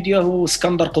الفيديو هو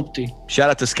اسكندر قبطي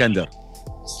شارة اسكندر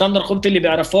قبطي اللي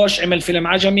بيعرفوش عمل فيلم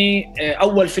عجمي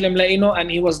أول فيلم لقينه and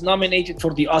he was nominated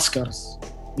for the Oscars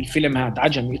بالفيلم هذا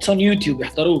عجمي it's on YouTube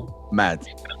يحضروه mad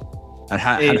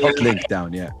هنحط لينك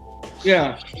داون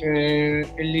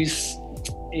اللي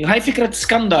هاي فكرة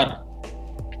اسكندر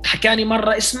حكاني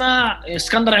مرة اسمع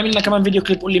اسكندر عمل لنا كمان فيديو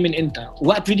كليب قول لي من انت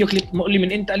وقت فيديو كليب قول لي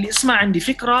من انت قال لي اسمع عندي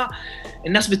فكرة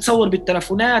الناس بتصور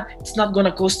بالتلفونات it's not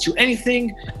gonna cost you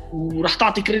anything ورح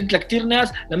تعطي كريدت لكتير ناس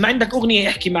لما عندك أغنية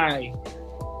احكي معي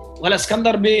وهلا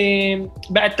اسكندر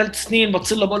بعد 3 سنين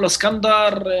بتصل له بقول له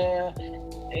اسكندر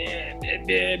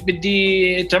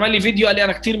بدي تعمل لي فيديو قال لي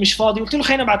أنا كتير مش فاضي قلت له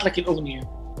خليني أبعت لك الأغنية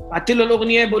بعت له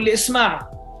الأغنية بقول لي اسمع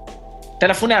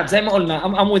تلفونات زي ما قلنا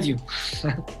I'm with you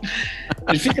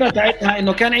الفكرة تاعتها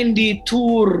إنه كان عندي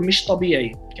تور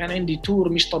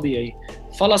مش طبيعي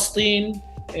فلسطين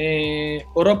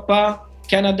أوروبا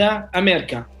كندا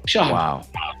أمريكا شهر واو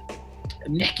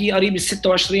بنحكي قريب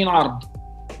 26 عرض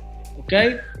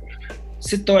أوكي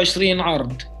 26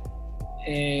 عرض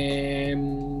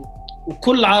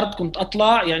وكل عرض كنت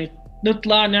أطلع يعني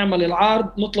نطلع نعمل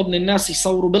العرض نطلب من الناس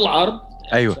يصوروا بالعرض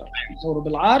أيوة يصوروا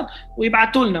بالعرض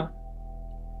ويبعتوا لنا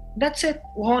that's it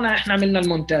وهنا احنا عملنا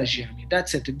المونتاج يعني that's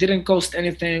it didn't cost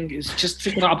anything it's just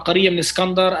فكرة عبقرية من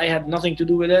اسكندر I had nothing to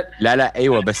do with it لا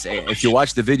أيوة بس if you watch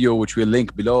the video which we'll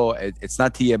link below it's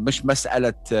not هي مش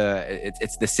مسألة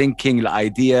it's the syncing the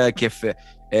idea كيف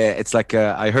it's like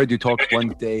I heard you talk one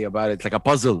day about it it's like a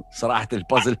puzzle صراحة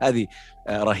البازل هذه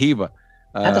رهيبة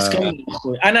هذا اسكندر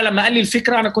أخوي أنا لما قال لي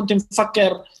الفكرة أنا كنت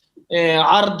مفكر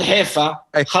عرض حيفا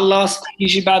خلص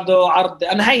يجي بعده عرض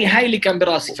انا هاي اللي كان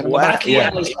براسي فلما بعت لي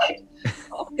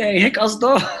اوكي هيك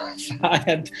قصده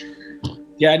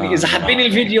يعني اذا حابين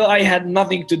الفيديو I had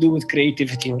nothing to do with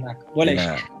creativity هناك ولا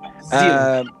شيء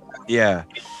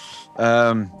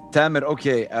Tamer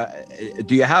okay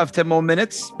do you have 10 more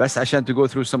minutes بس عشان to go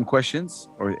through some questions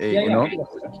or you know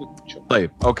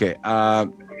طيب okay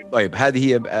طيب هذه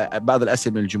هي بعض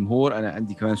الأسئلة من الجمهور. أنا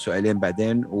عندي كمان سؤالين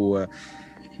بعدين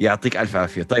ويعطيك ألف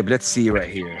عافية. طيب let's see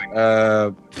right here.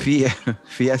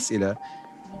 في أسئلة.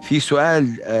 في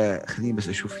سؤال خليني بس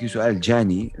أشوف. في سؤال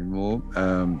جاني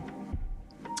المهم.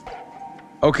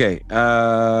 أوكي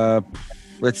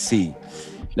let's see.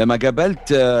 لما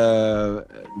قابلت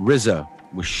رزا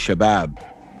والشباب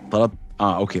طلبت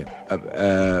أوكي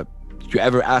did you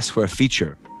ever ask for a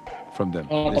feature from them?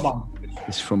 طبعا.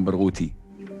 It's from برغوثي.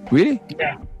 Really?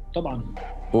 Yeah, طبعا.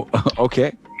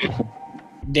 Okay.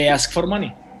 They ask for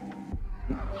money.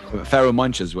 Pharaoh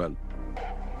Monch as well.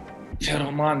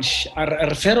 فيرو مانش.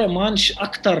 فيرو مانش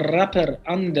أكتر رابر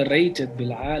underrated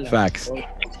بالعالم. Facts.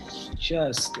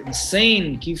 Just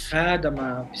insane كيف هذا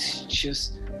ما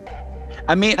just.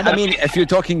 I mean, if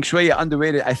you're talking شوية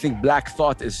underrated, I think Black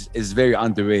Thought is very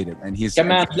underrated, and he's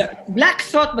كمان Black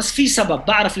Thought بس في سبب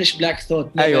بعرف ليش Black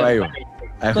Thought. أيوة.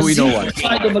 We know why.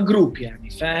 Side of a group يعني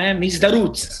فاهم. He's the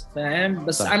roots فاهم.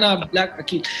 بس صح. أنا Black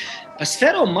أكيد. بس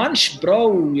فيرو مانش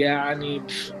برو يعني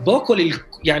بوكل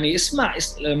يعني اسمع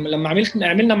لما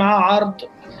عملنا معاه عرض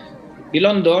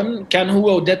بلندن كان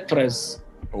هو وديد بريز.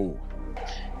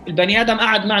 البني آدم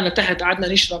قعد معنا تحت قعدنا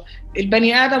نشرب.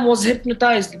 البني آدم was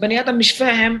hypnotized. البني آدم مش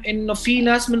فاهم إنه في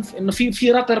ناس إنه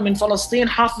في رابر من فلسطين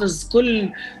حافظ كل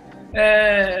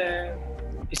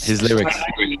his lyrics.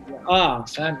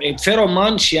 فاهم. فيرو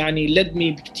مانش يعني led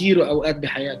me بكتير أوقات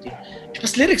بحياتي.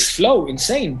 بس lyrics flow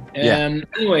insane.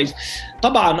 Anyways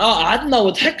طبعا قعدنا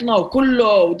وضحكنا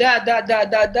وكله ودا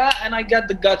and I got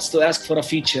the guts to ask for a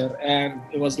feature and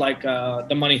it was like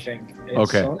the money thing.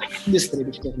 Okay.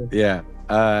 Yeah.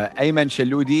 أيمن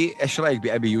شلودي إيش رأيك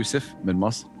بأبي يوسف من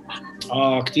مصر؟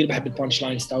 كتير بحب البانش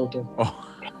لاينز تاعته. I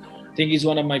think he's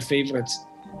one of my favorites.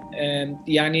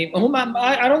 يعني هم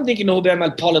I don't think إنه هو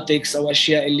بيعمل politics أو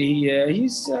أشياء اللي هي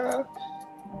he's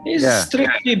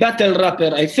strictly battle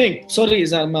rapper I think. sorry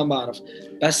إذا ما بعرف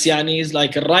بس يعني he's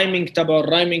like الرايمينج تبعه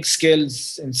الرايمينج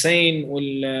skills insane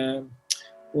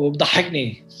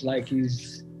وبضحكني like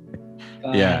he's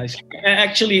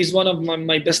actually he's one of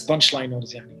my best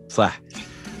punchliners يعني. صح.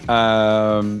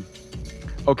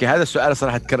 اوكي هذا السؤال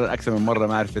صراحة تكرر أكثر من مرة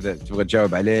ما أعرف إذا تبغى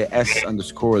تجاوب عليه.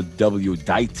 S_W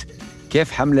دايت.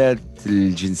 كيف حملة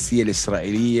الجنسية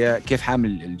الإسرائيلية كيف حامل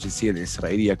الجنسية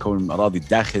الإسرائيلية كون أراضي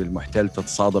الداخل المحتل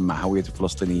تتصادم مع هوية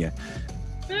الفلسطينية؟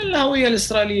 الهوية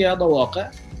الإسرائيلية هذا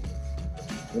واقع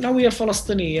والهوية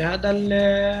الفلسطينية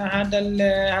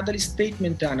هذا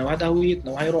الستيتمنت تاعنا وهذا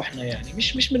هويتنا وهي روحنا يعني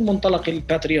مش من منطلق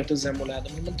الباتريوتيزم ولا هذا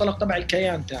من منطلق تبع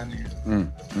الكيان تاعنا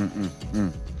يعني.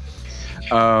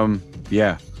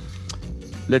 Yeah.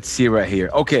 Let's see right here.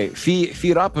 Okay,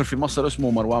 في رابر في مصر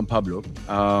اسمه مروان بابلو.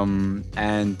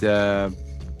 And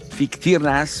في كثير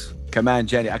ناس كمان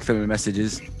جاني أكثر من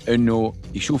مسجز إنه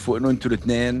يشوفوا إنه أنتوا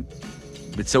الاثنين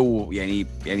بتسووا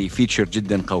يعني فيتشر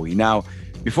جدا قوي. Now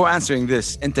before answering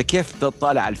this أنت كيف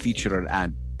تطالع على الفيتشر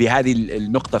الآن بهذه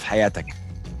النقطة في حياتك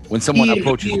when someone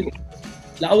approaches?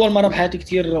 لأول مرة بحياتي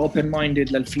كتير open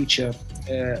minded للفيتشر.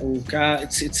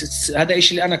 هذا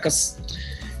إيش اللي أنا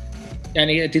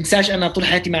يعني تنساش أنا طول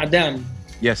حياتي مع دان.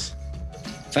 Yes.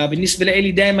 فبالنسبة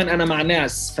لي دائما أنا مع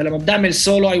ناس فلما بدي أعمل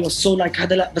سولو I was so like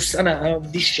هذا لا بس أنا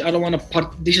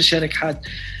بديش أشارك حد.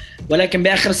 ولكن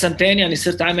بآخر السنتين يعني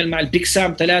صرت أعمل مع البيك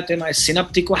سام 3 مع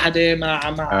السينابتيك 1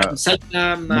 مع مسلم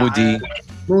مع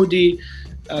مودي.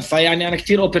 فيعني أنا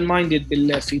كتير open minded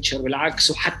بالفيتشر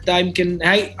بالعكس. وحتى يمكن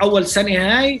هاي أول سنة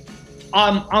هاي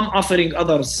I'm offering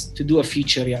others to do a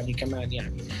feature يعني كمان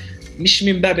يعني مش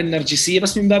من باب النرجسية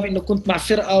بس من باب إنه كنت مع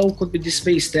فرقة وكنت بدي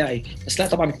سبيس تاعي. بس لا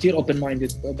طبعا كتير open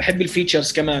minded وبحب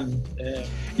الفيتشرز كمان.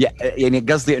 يعني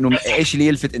قصدي إنه إيش اللي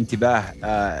يلفت انتباه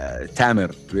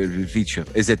تامر بالفيتشر؟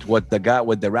 Is it what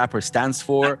the rapper stands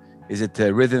for? Is it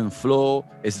rhythm flow?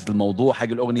 Is it الموضوع حق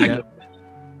الأغنية؟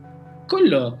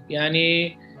 كله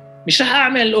يعني مش رح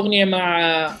أعمل الأغنية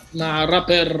مع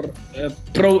رابر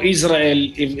برو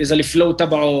إسرائيل إذا الفلو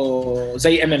تبعه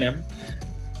زي Eminem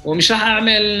ومش رح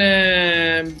أعمل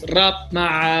راب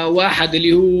مع واحد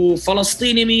اللي هو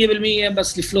فلسطيني 100%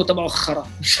 بس الفلو تبعه خرا.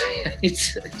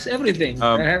 It's everything.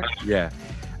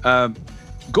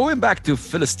 Going back to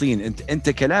فلسطين أنت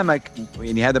كلامك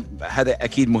يعني هذا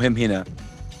أكيد مهم هنا.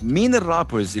 مين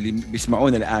الرابرز اللي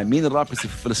بيسمعونا الآن مين الرابرز في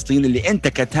فلسطين اللي أنت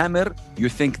كتامر you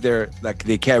think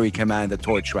they carry command the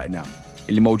torch right now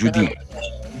اللي موجودين؟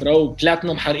 برو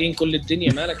بلاتنوم حارقين كل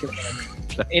الدنيا مالك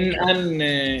إن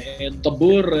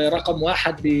الدبور رقم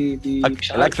 1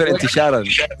 الأكثر انتشاراً.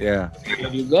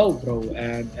 You go bro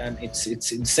and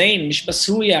it's insane. مش بس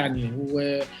هو يعني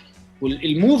هو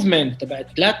والmovement تبعت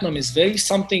بلاتنوم is very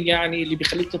something يعني اللي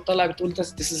بيخليك تطلع بتقول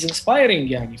this is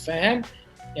inspiring يعني فاهم.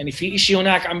 يعني في إشي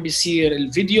هناك عم بيصير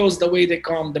الفيديوز the way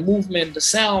they come the movement the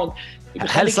sound.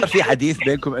 هل صار في حديث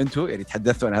بينكم انتوا يعني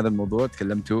تحدثتوا عن هذا الموضوع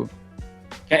تكلمتوا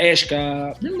كايش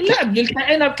لا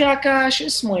التقينا شو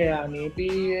اسمه يعني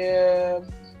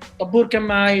طبور كان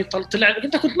معي طلع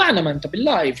انت كنت معنا ما انت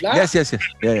باللايف لا يس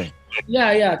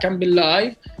يا كان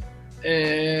باللايف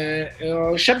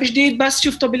شاب جديد بس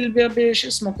شفته شو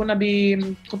اسمه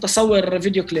كنت اصور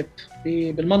فيديو كليب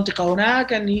بالمنطقه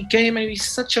هناك and he came and he's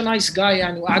such a nice guy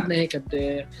يعني وقعدنا هيك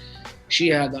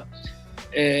شيء هذا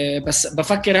بس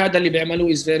بفكر هذا اللي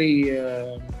بيعملوه is very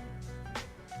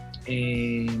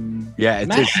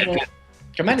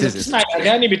كمان إذا بتسمع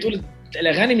الأغاني بتقول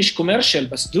الأغاني مش كوميرشال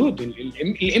بس دود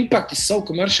الإمباكت السو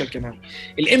كوميرشال كمان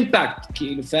الإمباكت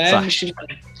كيلو فاهم مش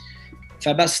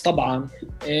فبس طبعا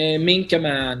مين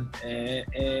كمان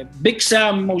بيك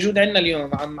سام موجود عندنا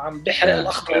اليوم عم بحرق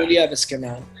الأخضر واليابس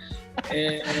كمان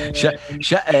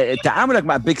تعاملك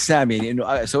مع بيك سام يعني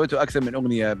انه سويتوا اكثر من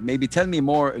اغنيه maybe tell me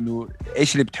more انه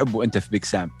ايش اللي بتحبه انت في بيك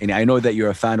سام يعني I know that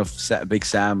you're a fan of بيك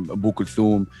سام ابو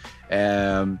كلثوم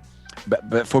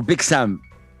for بيك سام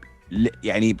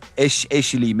يعني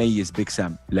ايش اللي يميز بيك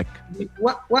سام لك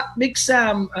بيك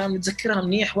سام متذكرها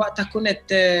منيح وقتها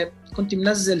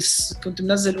كنت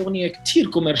منزل اغنيه كتير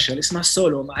كوميرشال اسمها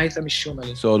سولو مع هيثم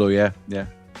الشوملي سولو يا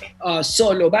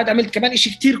سولو بعد عملت كمان إشي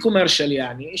كتير كوميرشال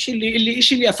يعني إشي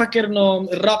اللي أفكر إنه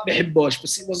الراب بحبوش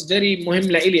بس it was very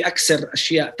مهم لإلي أكثر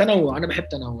أشياء تنوع أنا بحب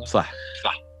تنوع صح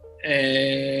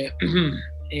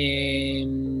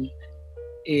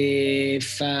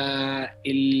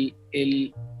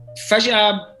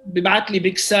فجأة ببعت لي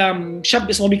بيك سام شاب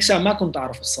اسمه بيك سام ما كنت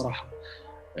أعرف الصراحة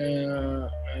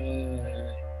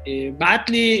بعت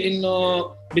لي إنه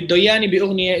بده ياني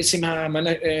بأغنية اسمها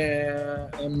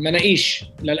مناقيش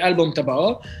للألبوم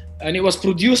تبعه and it was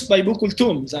produced by بو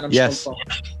كلثوم إذا أنا مش غلطان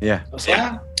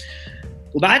صح؟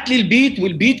 وبعت لي البيت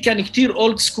والبيت كان كتير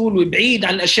old school وبعيد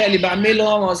عن الأشياء اللي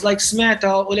بعملها was like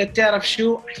سمعتها وقلت تعرف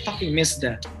شو I fucking miss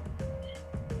that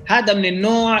هذا من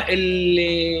النوع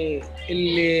اللي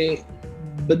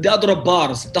بدي أضرب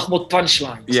بارز تخبط punch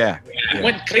lines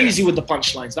went crazy with the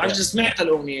punch lines بعد سمعت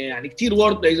الأغنية يعني كتير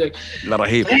word plays لا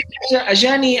رهيب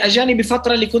أجاني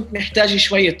بفترة اللي كنت محتاج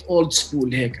شوية old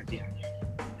school هيك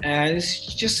يعني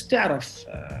just تعرف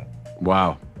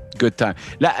wow good time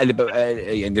لا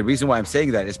يعني the reason why I'm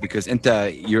saying that is because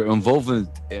أنت your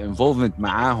involvement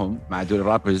معاهم مع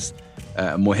دول rappers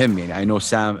مهم يعني I know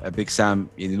Big Sam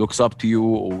يعني looks up to you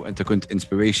وأنت كنت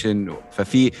inspiration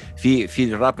في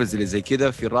الرابرز اللي زي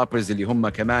كده في الرابرز اللي هم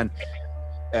كمان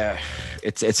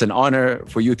it's an honor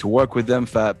for you to work with them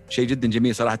فشيء جدا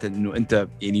جميل صراحة إنه أنت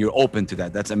يعني you're open to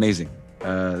that that's amazing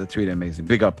that's really amazing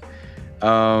big up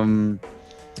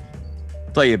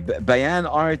طيب بيان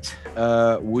آرت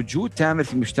وجود تامر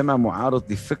في مجتمع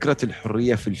معارض لفكرة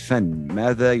الحرية في الفن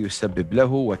ماذا يسبب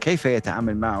له وكيف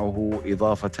يتعامل معه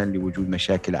إضافة لوجود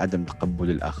مشاكل عدم تقبل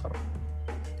الآخر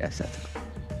يا ساتر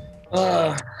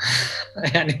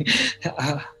يعني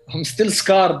I'm still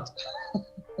scarred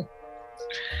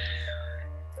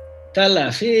طلع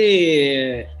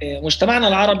في مجتمعنا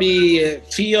العربي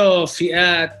فيه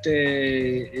فئات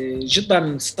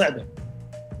جدا صعبة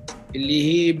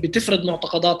اللي هي بتفرض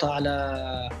معتقداتها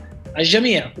على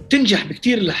الجميع وبتنجح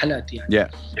بكتير الحالات يعني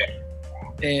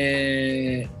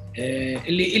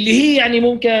اللي هي يعني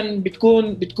ممكن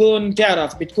بتكون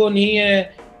تعرف بتكون هي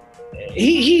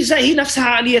نفسها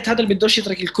عقلية هذا اللي بدوش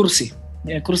يترك الكرسي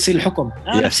يعني كرسي الحكم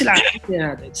نفس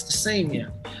العقلية هذا it's the same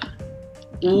يعني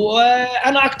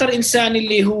وأنا أكتر إنسان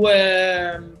اللي هو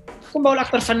كنت بقول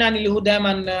أكتر فنان اللي هو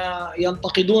دائما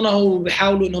ينتقدونه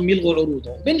وبيحاولوا إنهم يلغوا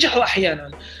عروضه بينجحوا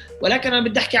أحيانا ولكن أنا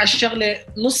بدي أحكي على الشغلة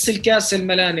نص الكاس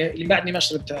الملانة اللي بعدني ما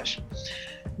شربتهاش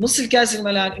نص الكاس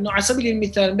الملان إنه على سبيل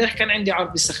المثال امبارح كان عندي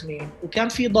عرض بالسخنين وكان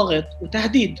في ضغط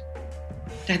وتهديد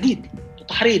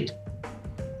وتحريض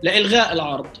لإلغاء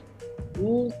العرض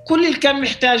وكل اللي كان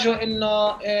محتاجه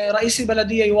إنه رئيس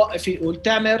البلدية يوقف يقول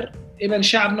تامر ابن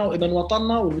شعبنا وابن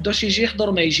وطننا وبدوش يجي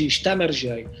يحضر ما يجيش تامر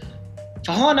جاي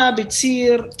فهنا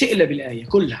بتصير تقلب الآية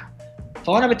كلها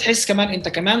فهنا بتحس كمان انت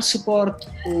كمان سبورت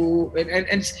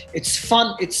it's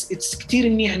fun it's كتير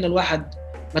منيح انه الواحد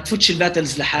ما تفوتش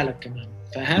الباتلز لحالك كمان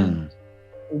فاهم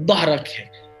وبظهرك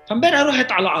هيك فامبارح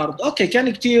رحت على عرض اوكي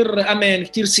كان كتير امان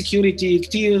كتير سيكيورتي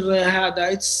كتير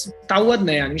هذا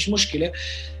تعودنا يعني مش مشكلة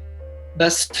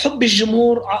بس حب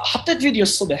الجمهور حطيت فيديو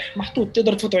الصبح محطوط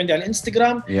تقدر تفوتوا عندي على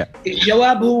الانستغرام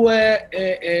الجواب هو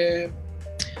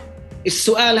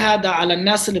السؤال هذا على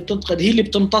الناس اللي بتنتقد هي اللي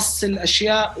بتمتص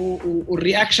الاشياء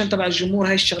والرياكشن تبع الجمهور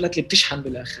هاي الشغلات اللي بتشحن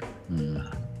بالاخر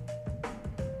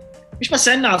مش بس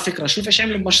عندنا على فكره شوف ايش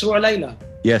عملوا بمشروع ليلى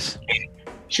يس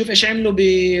شوف ايش عملوا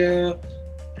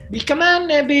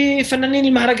كمان بفنانين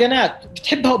المهرجانات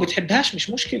بتحبها وبتحبهاش مش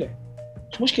مشكلة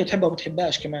تحبها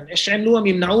وبتحبهاش كمان إيش عملوهم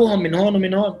يمنعوهم من هون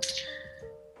ومن هون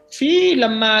في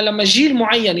لما جيل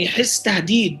معين يحس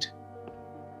تهديد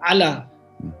على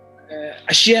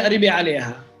أشياء قريبة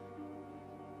عليها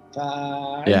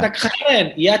فعندك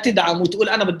خيارين يا تدعم وتقول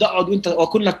أنا بدي أقعد وأنت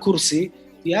وأكون لك كرسي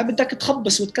يا بدك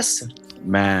تخبص وتكسر.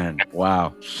 Man,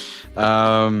 wow.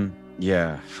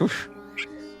 Yeah.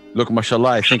 Look,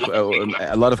 mashallah, I think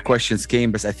a lot of questions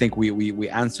came, but I think we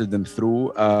answered them through.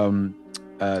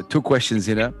 Two questions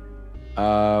here.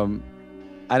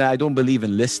 And I don't believe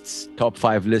in lists, top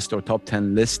 5 list or top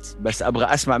 10 lists. بس أبغى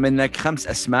أسمع منك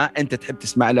 5 أسماء أنت تحب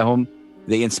تسمع لهم.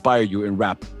 They inspire you in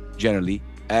rap generally.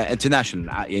 International,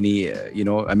 يعني you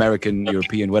know, American,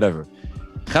 European, whatever.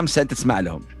 5 أنت تسمع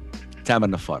لهم. تامر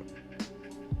نفار.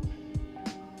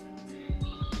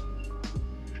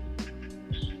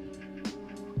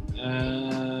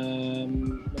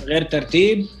 من غير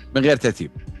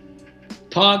ترتيب.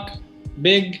 Pac,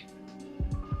 Big,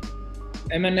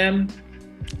 Eminem.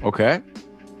 Okay.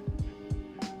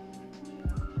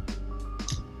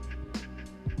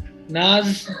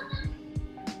 ناز.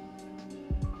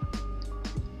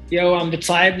 يو عم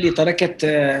بتصعب لي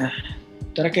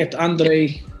تركت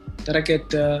أندري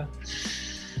تركت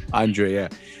Andre, yeah.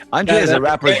 Andre is a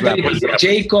rapper's rapper.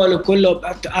 J. Cole وكله.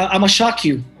 I'm a shock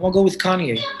you. I'm gonna go with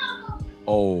Kanye.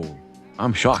 Oh,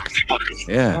 I'm shocked.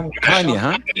 Yeah. Kanye,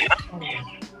 huh?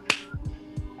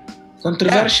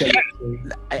 Controversial.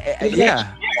 Yeah.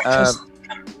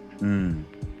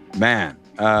 Man.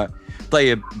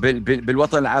 طيب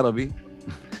بالوطن العربي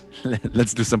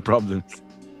let's do some problems.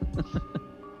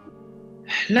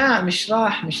 لا مش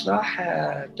راح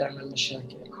تعمل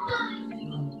مشاكل.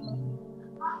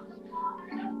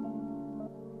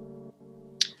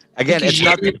 Again,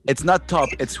 it's not top.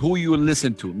 It's who you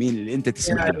listen to. مين اللي أنت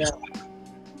تسمع له.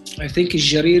 I think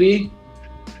الجريري.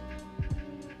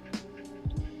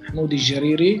 محمود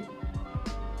الجريري.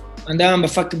 أنا دائما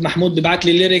بفكر محمود ببعث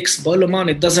لي lyrics بقول له man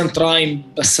it doesn't rhyme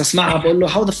بس أسمعها بقول له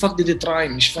how the fuck did it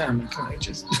rhyme مش فاهم.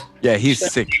 Yeah, he's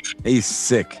sick.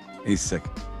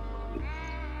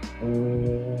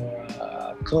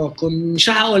 مش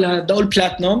هقول بدي أقول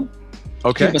بلاتنوم.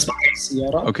 Okay. بس بعد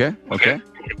السيارة. Okay.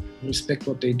 Respect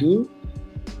what they do.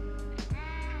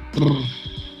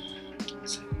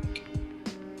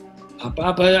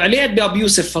 عليت بأبو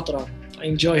يوسف فترة. I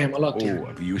enjoy him a lot. Oh,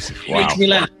 أبو يوسف. Wow.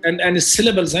 And his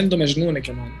syllables عنده مجنونة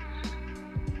كمان.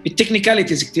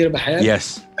 التكنيكاليتيز كتير بحياة.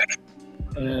 Yes.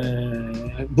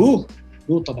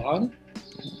 بو طبعا.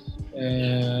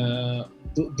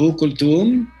 بو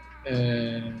كلثوم.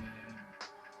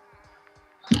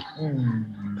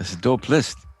 That's a dope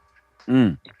list.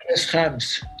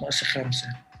 ناقص 5.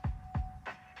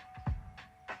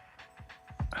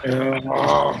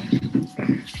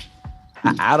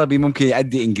 عربي ممكن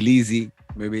يأدي إنجليزي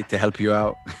maybe to help you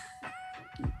out.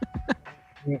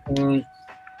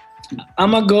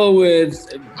 I'm gonna go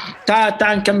with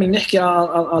تعال نكمل نحكي.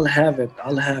 I'll have it.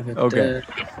 Okay.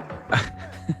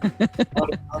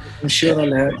 I'm sure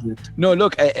I'll have it. No,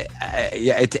 look,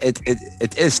 yeah,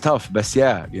 it is tough, but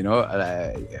yeah, you know,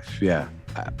 yeah.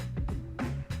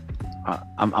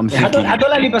 I'm thinking.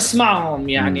 هذول اللي بسمعهم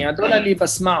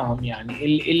يعني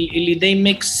اللي they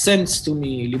make sense to me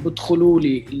اللي بدخلوا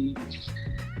لي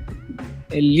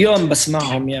اليوم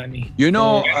بسمعهم يعني. You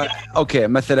know, okay,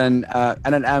 مثلا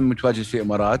أنا الآن متواجد في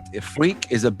الإمارات.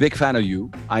 Freak is a big fan of you.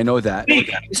 I know that.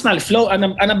 اسمع الفلو.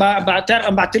 أنا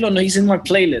بعت له إنه he's in my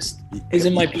playlist.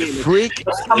 Freak.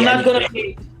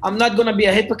 I'm not gonna be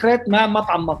a hypocrite. ما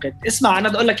تعمقت. اسمع أنا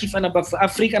بدي أقول لك كيف أنا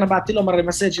بفريك. أنا بعت له مرة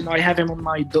مسج إنه I have him in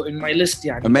my list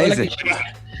يعني. Amazing.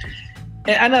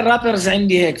 أنا الرابرز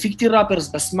عندي هيك في كتير رابرز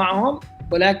بسمعهم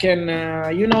ولكن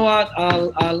you know what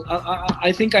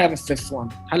I think I have a 5th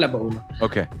one هلا بقوله.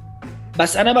 Okay.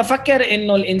 بس أنا بفكر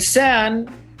إنه الإنسان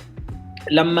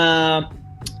لما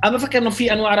أنا بفكر إنه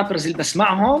في أنواع رابرز اللي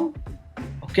بسمعهم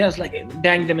okay it's like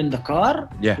bang them in the car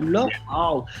كله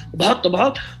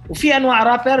وبحط وفي أنواع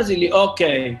رابرز اللي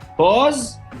okay pause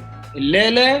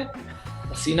الليلة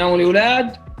بس يناموا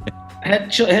الأولاد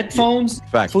headphones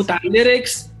فوت على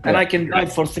lyrics and I can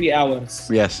drive for 3 hours.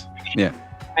 Yes. Yeah.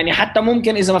 يعني حتى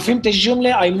ممكن إذا ما فهمت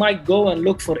الجملة I might go and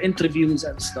look for interviews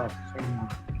and stuff.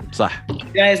 صح.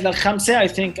 Guys لل5 I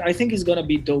think he's gonna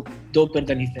be doper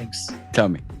than he thinks. Tell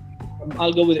me.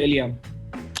 I'll go with Iliam.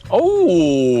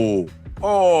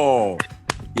 Oh.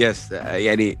 Yes.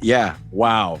 يعني yeah.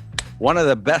 Wow. One of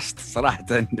the best صراحة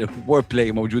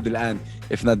wordplay موجود الآن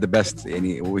if not the best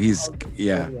يعني he's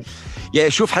yeah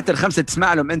شوف حتى ال5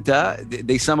 تسمع لهم أنت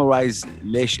they summarize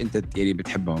ليش أنت يعني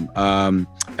بتحبهم.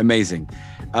 Amazing.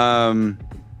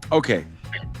 Okay.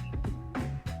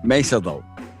 ميسا ضو.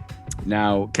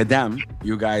 Now كدام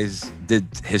you guys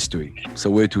did history.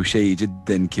 سويتوا شيء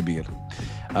جدا كبير.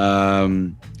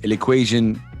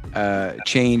 Equation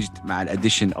changed مع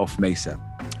addition of Mesa.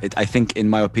 I think in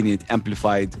my opinion it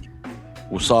amplified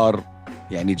وصار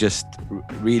يعني just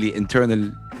really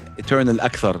eternal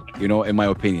أكثر, you know, in my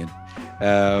opinion.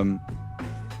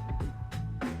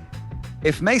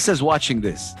 If Mesa is watching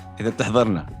this, إذا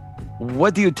بتحضرنا,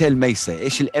 what do you tell Mesa?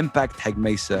 إيش الإمباكت حق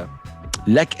Mesa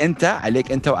لك أنت,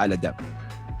 عليك أنت وعلى دام؟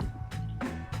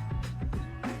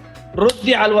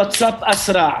 ردي على الواتساب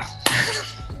أسرع.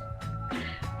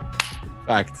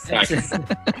 Fact.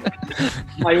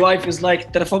 My wife is like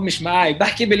التلفون مش معاي,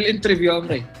 بحكي بالانترفيو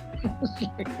عمري.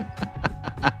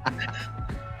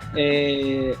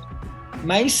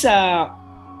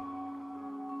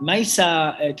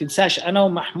 ميسا تنساش أنا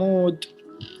ومحمود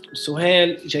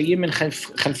وسهيل جايين من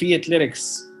خلفية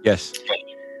ليركس. Yes.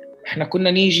 إحنا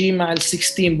كنا نيجي مع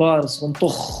 16 bars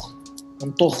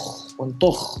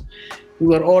ونطخ. We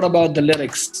were all about the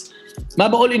lyrics. ما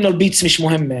بقول إنه البيتس مش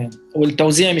مهمة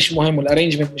والتوزيع مش مهم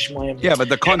والarrangement مش مهم. Yeah, but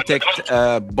the context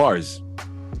bars.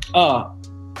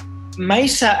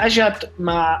 ميسا أجت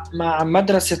مع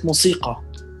مدرسة موسيقى.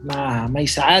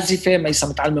 ميسا عازفة, ميسا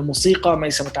متعلمة موسيقى,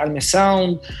 ميسا متعلمة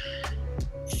ساوند.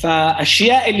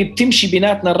 فأشياء اللي بتمشي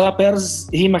بيناتنا الرابرز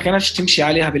هي ما كانتش تمشي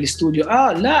عليها بالاستوديو.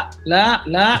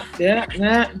 لا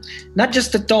not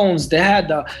just the tones ده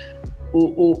هذا.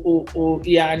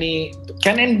 ويعني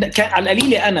كان على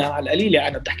القليلة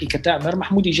أنا بحكي كتامر,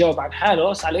 محمود يجاوب عن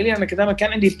حاله. على القليلة أنا كتامر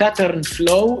كان عندي pattern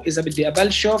flow. إذا بدي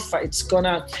أبلشه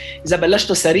إذا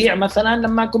بلشته سريع مثلا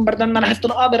لما أكون بردان أنا حفت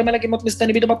القابر ملكي موت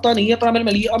مستني بيده بطانية طعم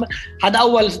المليء. هذا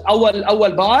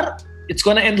أول بار it's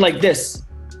gonna end like this.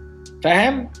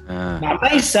 فاهم؟ مع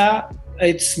ميسا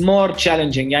it's more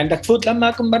challenging. يعني بدك تفوت لما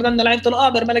أكون بردان لعبت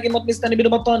القابر ملكي موت مستني بيده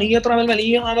بطانية طعم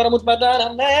المليء أنا رموت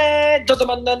بدان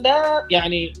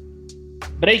يعني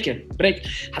بريك.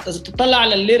 حتى إذا بتطلع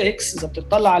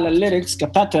على الليركس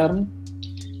كباترن,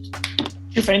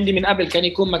 شوف عندي من قبل كان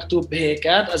يكون مكتوب هيك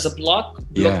as a block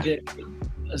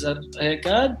as a هيك.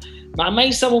 مع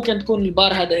ميسا ممكن تكون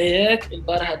البار هذا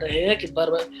هيك,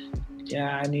 البار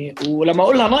يعني. ولما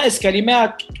أقولها ناقص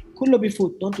كلمات كله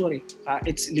بيفوت, don't worry.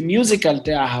 it's الميوزيكال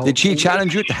تاعها. Did she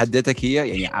challenge you? تحديتك هي,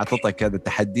 يعني عطتك هذا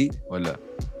التحدي ولا؟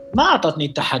 ما أعطتني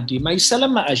التحدي. ميسا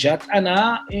لما أجت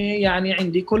أنا يعني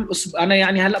عندي كل أسبوع أنا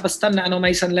يعني هلأ بستنى أنا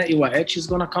وميسا نلاقي وقت. she's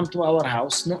gonna come to our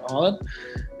house نقعد.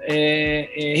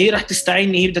 هي رح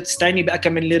تستعيني, هي بدها تستعيني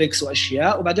بأكم من ليركس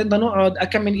وأشياء, وبعدين بدنا نقعد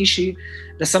أكم من إشي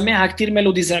لسمعها كتير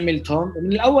ميلوديز عملتهم.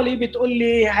 ومن الأول هي بتقول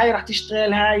لي هاي رح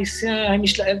تشتغل, هاي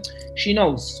مش she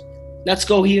knows. Let's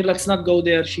go here, let's not go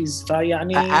there. she's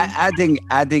يعني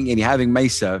adding يعني having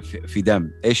ميسا في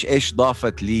دم, إيش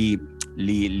ضافت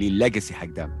للlegacy حق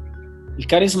دم؟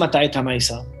 الكاريزما تاعتها.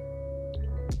 ميسا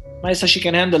she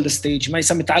can handle the stage.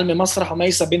 ميسا متعلمة مسرح,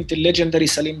 وميسا بنت الليجندري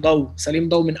سليم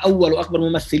ضو من أول وأكبر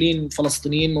ممثلين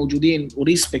فلسطينيين موجودين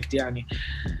وريسبكت.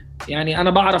 يعني أنا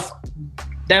بعرف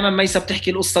دائما ميسا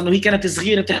بتحكي القصة إنه هي كانت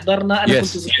صغيرة تحضرنا, أنا كنت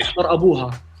صغير أحضر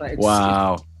أبوها.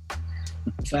 واو.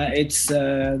 فإتس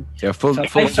full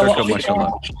circle ما شاء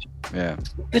الله.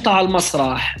 قطع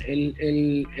المسرح,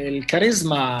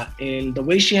 الكاريزما, the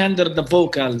way she handled the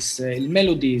vocals,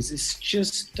 الميلوديز, it's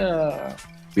just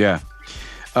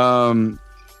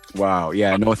wow.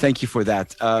 Yeah, no, thank you for that.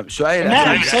 سؤال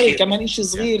نعم شيء كمان إشي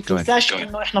صغير. تنساش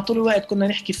إنه إحنا طول الوقت كنا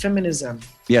نحكي feminism.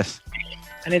 Yes.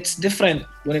 And it's different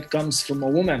when it comes from a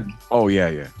woman. Oh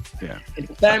yeah.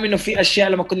 فاهم إنه في أشياء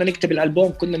لما كنا نكتب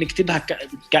الألبوم كنا نكتبها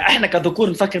إحنا كذكور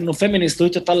نفكر إنه feminist, وهي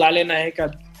تطلع علينا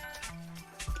هيك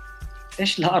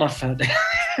إيش القرف هذا.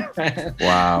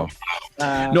 واو.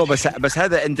 no بس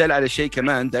هذا دل على شيء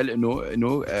كمان, دل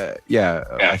إنه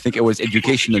I think it was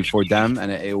educational for them,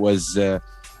 and it was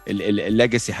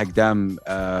legacy حق دام.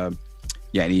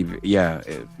 يعني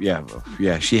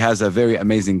she has a very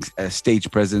amazing stage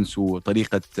presence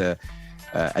وطريقة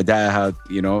أدائها,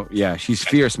 you know. she's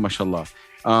fierce ما شاء الله.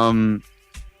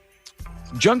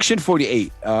 Junction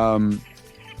 48,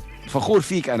 فخور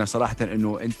فيك أنا صراحة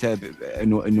إنه أنت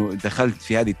إنه دخلت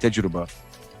في هذه التجربة.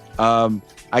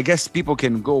 I guess people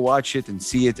can go watch it and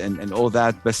see it and all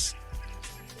that. بس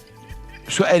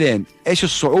سؤالين, إيش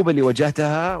الصعوبة اللي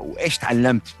واجهتها وإيش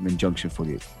تعلمت من Junction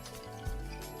 48؟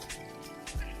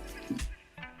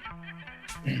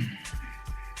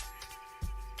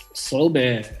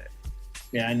 الصعوبة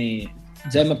يعني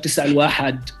زي ما بتسأل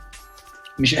واحد,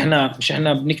 مش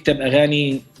احنا بنكتب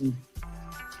أغاني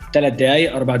 3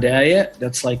 دقايق 4 دقايق,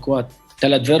 that's like what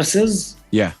 3 verses.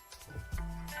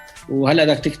 وهلأ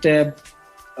بدك تكتب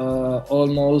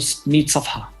almost 100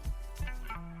 صفحة.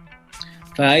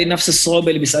 فهي نفس الصعوبة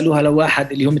اللي بيسألوها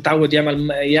لواحد اللي هو متعود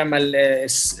يعمل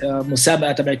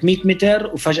مسابقة تبعت 100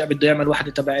 متر وفجأة بده يعمل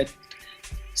واحدة تبعت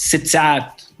 6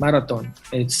 ساعات ماراثون.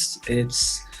 it's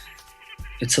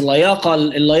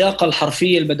اللياقة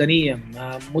الحرفية البدنية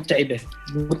متعبة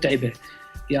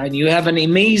يعني. you have an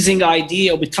amazing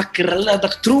idea وبتفكر هلا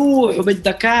بدك تروح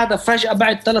وبدك هذا، فجأة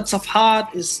بعد 3 صفحات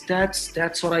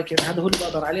that's what I can. هذا هو اللي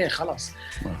بقدر عليه خلاص.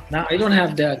 no I don't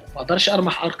have that. ما أقدرش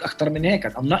أرمح أكتر من هيك.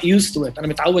 I'm not used to it. أنا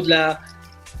متعود ل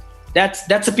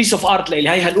that's a piece of art لي.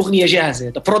 هاي هالأغنية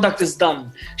جاهزة. the product is done.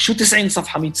 شو 90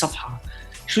 صفحة 100 صفحة؟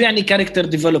 شو يعني character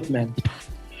development؟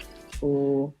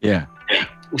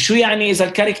 وشو يعني إذا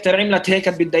الكاركتر عملت هيك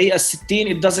بالدقيقة 60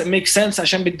 it doesn't make sense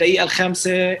عشان بالدقيقة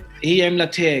 5 هي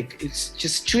عملت هيك. It's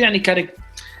just شو يعني كاركتر.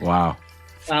 واو.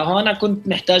 فهنا كنت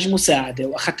محتاج مساعدة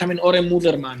وأخذتها من أورين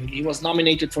موذرمان اللي he was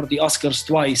nominated for the Oscars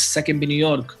twice second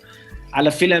بنيويورك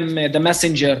على فيلم The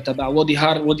Messenger تبع وودي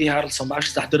هارلسون.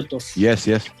 بعرفش إذا حضرته.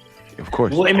 yes of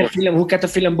course. هو عمل فيلم، هو كتب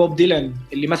فيلم بوب ديلان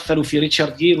اللي مثلوا في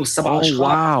ريتشارد جير والسبع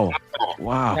أشخاص.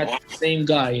 واو same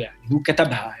guy يعني هو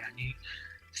كتبها يعني.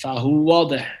 فهو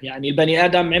واضح يعني البني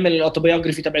آدم عمل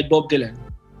الأوتوبيوغرافي تبعت بوب ديلان.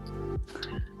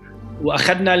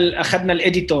 وأخذنا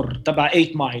الإديتور تبع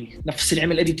 8 مايل نفس اللي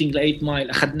عمل إديتينج ل 8 مايل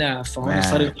أخذناه. فهون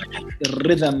صار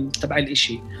الرhythm تبع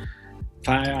الإشي.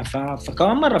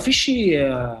 فكمان مرة في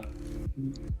شيء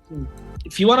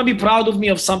if you want to be proud of me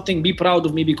of something be proud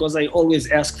of me because I always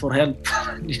ask for help.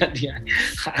 يعني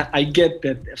I get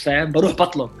that. فاهم؟ بروح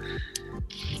بطلب.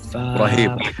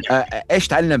 رهيب. إيش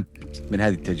تعلمت من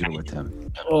هذه التجربة تامر؟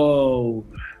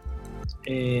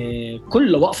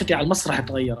 كل وقفتي على المسرح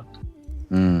تغيرت.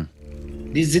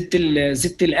 دي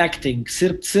زدت الاكتنج.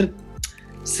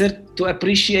 صرت to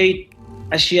appreciate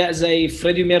اشياء زي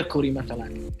فريدي ميركوري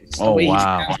مثلا. واو.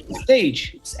 ستيج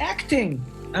it's acting.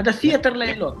 هذا ثياتر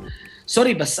له.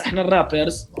 سوري بس احنا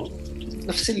الرابرز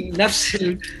نفس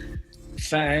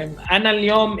فاهم. انا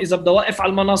اليوم اذا بدي اوقف على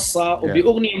المنصه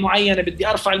وباغنيه معينه بدي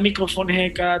ارفع الميكروفون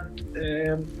هيك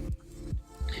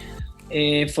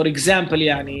for example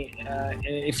يعني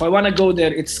if I want to go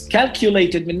there it's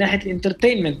calculated من ناحية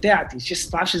الانترتينمنت تاعتي.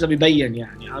 just بعرفش إذا بيبين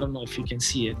يعني I don't know if you can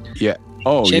see it.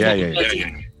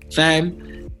 فاهم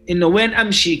إنه وين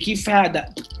أمشي كيف هذا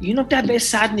بتعرف إيش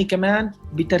ساعدني كمان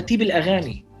بترتيب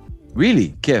الأغاني. really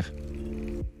كيف؟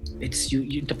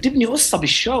 أنت بتبني قصة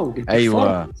بالشو.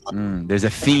 أيوة. there's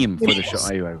a theme for the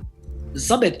show. أيوة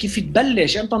بالضبط. كيف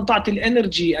تبلش أنت تعطي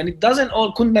الانرجي and it doesn't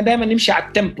all. كنا دائما نمشي على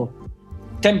التيمبو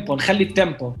نخلي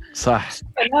التيمبو صح.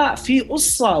 لا في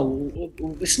قصة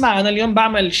واسمع أنا اليوم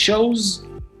بعمل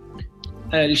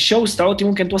الشوز تاعتي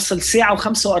ممكن توصل ساعة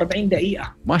و45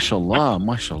 دقيقة. ما شاء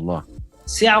الله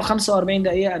ساعة و45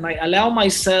 دقيقة and I allow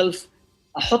myself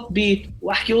أحط بيت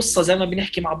وأحكي قصة زي ما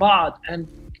بنحكي مع بعض and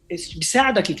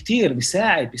بيساعدك كتير.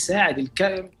 بيساعد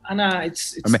أنا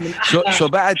من شو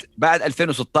بعد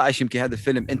 2016 يمكن هذا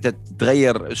الفيلم أنت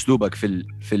تغير أسلوبك في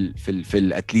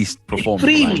at least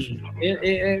performance.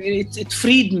 it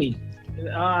freed me.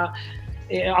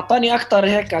 أعطاني أكتر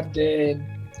هيك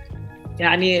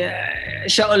يعني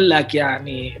إيش أقول لك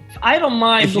يعني I don't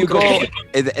mind.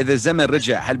 إذا الزمن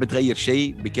رجع هل بتغير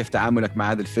شيء بكيف تعاملك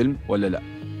مع هذا الفيلم ولا لا؟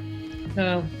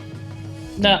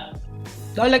 لا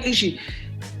أقول لك إشي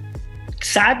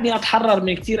ساعدني أتحرر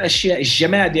من كتير أشياء.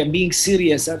 الجماد يعني being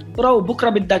serious برو. بكرة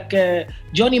بدك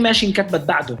جوني ماشي انكتبت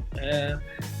بعده.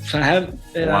 فهم.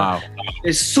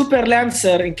 السوبر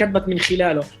لانسر انكتبت من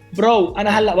خلاله. برو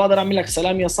أنا هلأ بقدر أعمل لك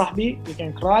سلام يا صاحبي you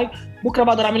can cry. بكرة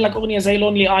بقدر أعمل لك أغنية زي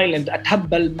Lonely Island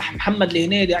أتهبل محمد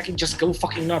الهنيدي. I can just go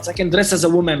fucking nuts. I can dress as a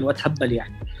woman وأتهبل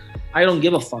يعني. I don't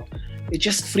give a fuck. It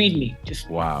just freed me. Just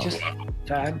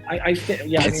فاهم. I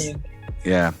يعني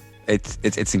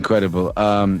It's incredible.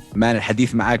 man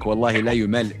الحديث معاك والله لا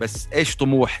يمل. بس إيش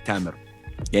طموح تامر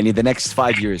يعني the next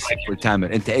 5 years for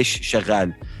تامر؟ أنت إيش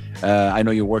شغال؟ I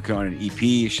know you're working on an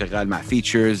EP. شغال مع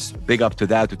features. Big up to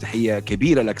that. وتحية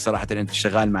كبيرة لك صراحة. أنت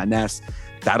شغال مع ناس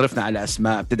تعرفنا على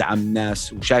أسماء بتدعم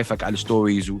الناس وشايفك على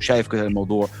ستوريز وشايف كل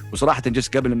الموضوع. وصراحة جس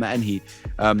قبل ما أنهي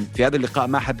في هذا اللقاء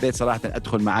ما حبيت صراحة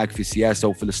أدخل معاك في سياسة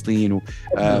وفلسطين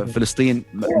فلسطين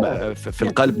في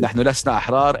القلب نحن لسنا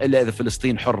أحرار إلا إذا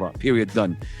فلسطين حرة period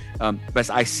done.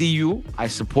 بس I see you, I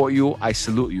support you, I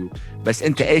salute you. بس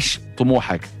أنت إيش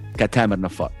طموحك كتامر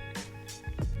نفار؟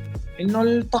 إنه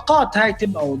الطاقات هاي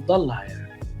تبقى وتضلها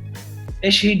يعني.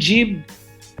 إيش هي تجيب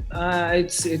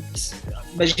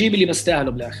بجيب اللي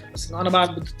بستاهله بالاخر. بس انا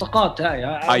بعد بالطاقات هاي.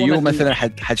 ايوه مثلا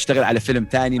حتشتغل على فيلم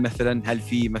تاني مثلا؟ هل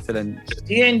في مثلا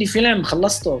في عندي فيلم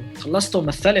خلصته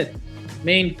مثلت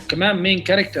مين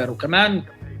كاركتر وكمان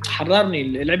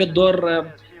حررني. لعبت دور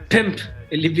بيمب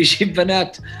اللي بيجيب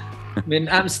بنات من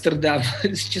امستردام.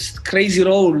 It's just crazy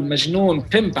role مجنون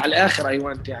بيمب على الاخر اي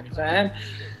وانت يعني فاهم.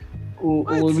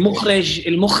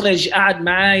 والمخرج قعد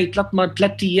معي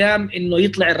 3 ايام انه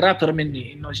يطلع الرابر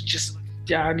مني انه just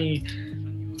يعني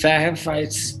فاهم.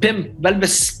 فايتس بيمب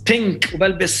بلبس بينك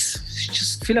وبلبس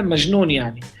just فيلم مجنون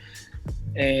يعني.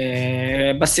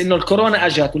 بس انه الكورونا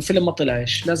اجت والفيلم ما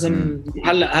طلعش لازم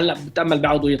هلا بتامل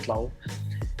بعودوا يطلعوا.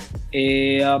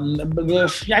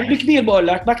 يعني بكبير بقول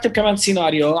لك بكتب كمان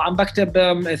سيناريو عم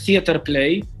بكتب ثياتر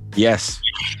بلاي. Yes,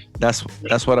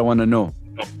 that's what I want to know.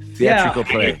 Theatrical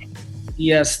play.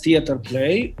 Yes, theater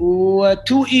play. و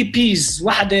 2 EPs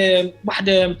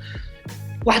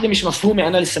واحدة مش مفهومة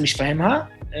أنا لسه مش فاهمها.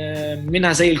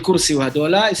 منها زي الكرسي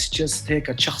وهدولا it's just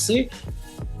هيك شخصي.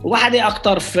 وواحدة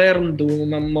أكتر فيرمد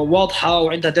وواضحة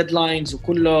وعندها ديدلاينز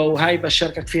وكله وهاي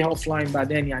بشاركك فيها أوفلاين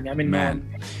بعدين يعني عملنا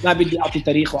ما بدي أعطي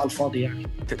تاريخ وعلى الفاضي يعني.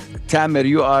 Tamer,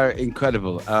 you are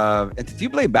incredible. Do you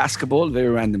play basketball?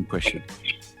 Very random question.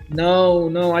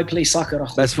 No, I play soccer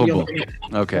أخوي. Best football.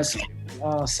 Okay.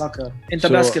 سoccer. أنت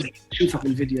باسكت شوفها في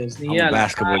الفيديوز. I'm a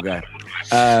basketball guy.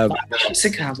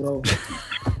 امسكها برو.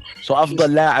 So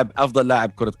أفضل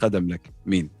لاعب كرة قدم لك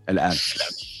مين الآن؟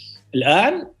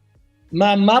 الآن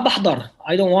ما بحضر.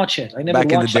 I don't watch it. I never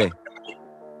Back watched in the day.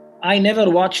 I never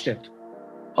watched it.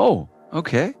 Oh,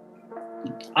 okay.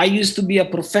 I used to be a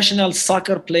professional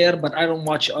soccer player but I don't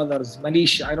watch others.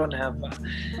 ماليش I don't have.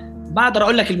 بقدر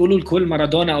أقول لك اللي بيقولوا الكل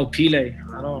مارادونا أو بيلي.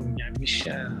 I don't يعني مش.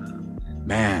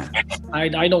 Man.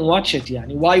 I don't watch it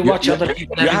يعني. Why watch other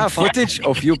people? You have footage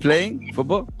of you playing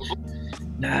football?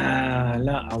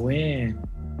 لا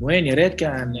وين يا ريت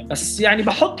كان. بس يعني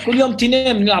بحط كل يوم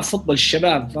 2 نلعب فوتبول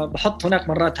الشباب فبحط هناك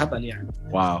مرات هبل يعني.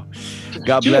 Wow.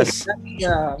 God bless.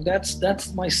 Yeah,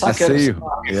 that's my I soccer. see you.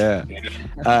 Yeah.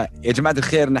 يا جماعة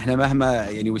الخير نحن مهما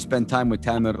يعني we spend time with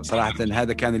تامر صراحة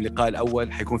هذا كان اللقاء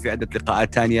الأول حيكون في عدة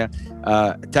لقاءات تانية.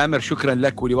 تامر شكرا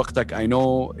لك ولوقتك. I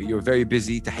know you're very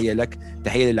busy. تحية لك.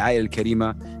 تحية للعائلة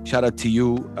الكريمة. Shout out to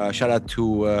you. Shout out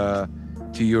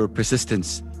to your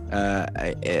persistence.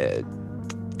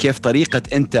 كيف طريقة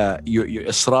أنت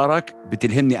إصرارك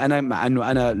بتلهمني أنا مع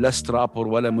أنه أنا لست رابر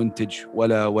ولا منتج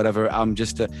ولا whatever. I'm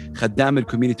just خدام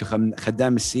الكوميونيتي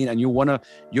خدام السين and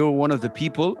you're one of the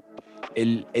people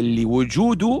اللي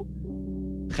وجوده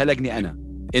خلقني أنا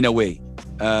in a way.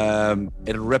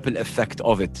 الريبل effect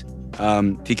of it.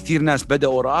 في كتير ناس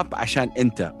بدأوا راب عشان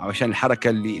أنت عشان الحركة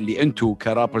اللي أنتوا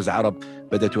كرابرز عرب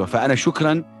بدأتوها. فأنا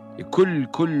شكرا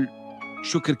كل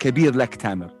شكر كبير لك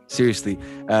تامر. Seriously.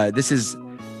 This is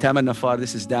تامر نفار. This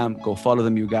is Dam. Go follow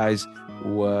them you guys.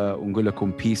 ونقول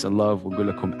لكم peace and love. ونقول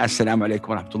لكم السلام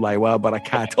عليكم ورحمة الله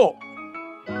وبركاته.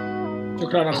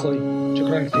 شكرا أخوي.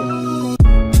 شكرا كثير.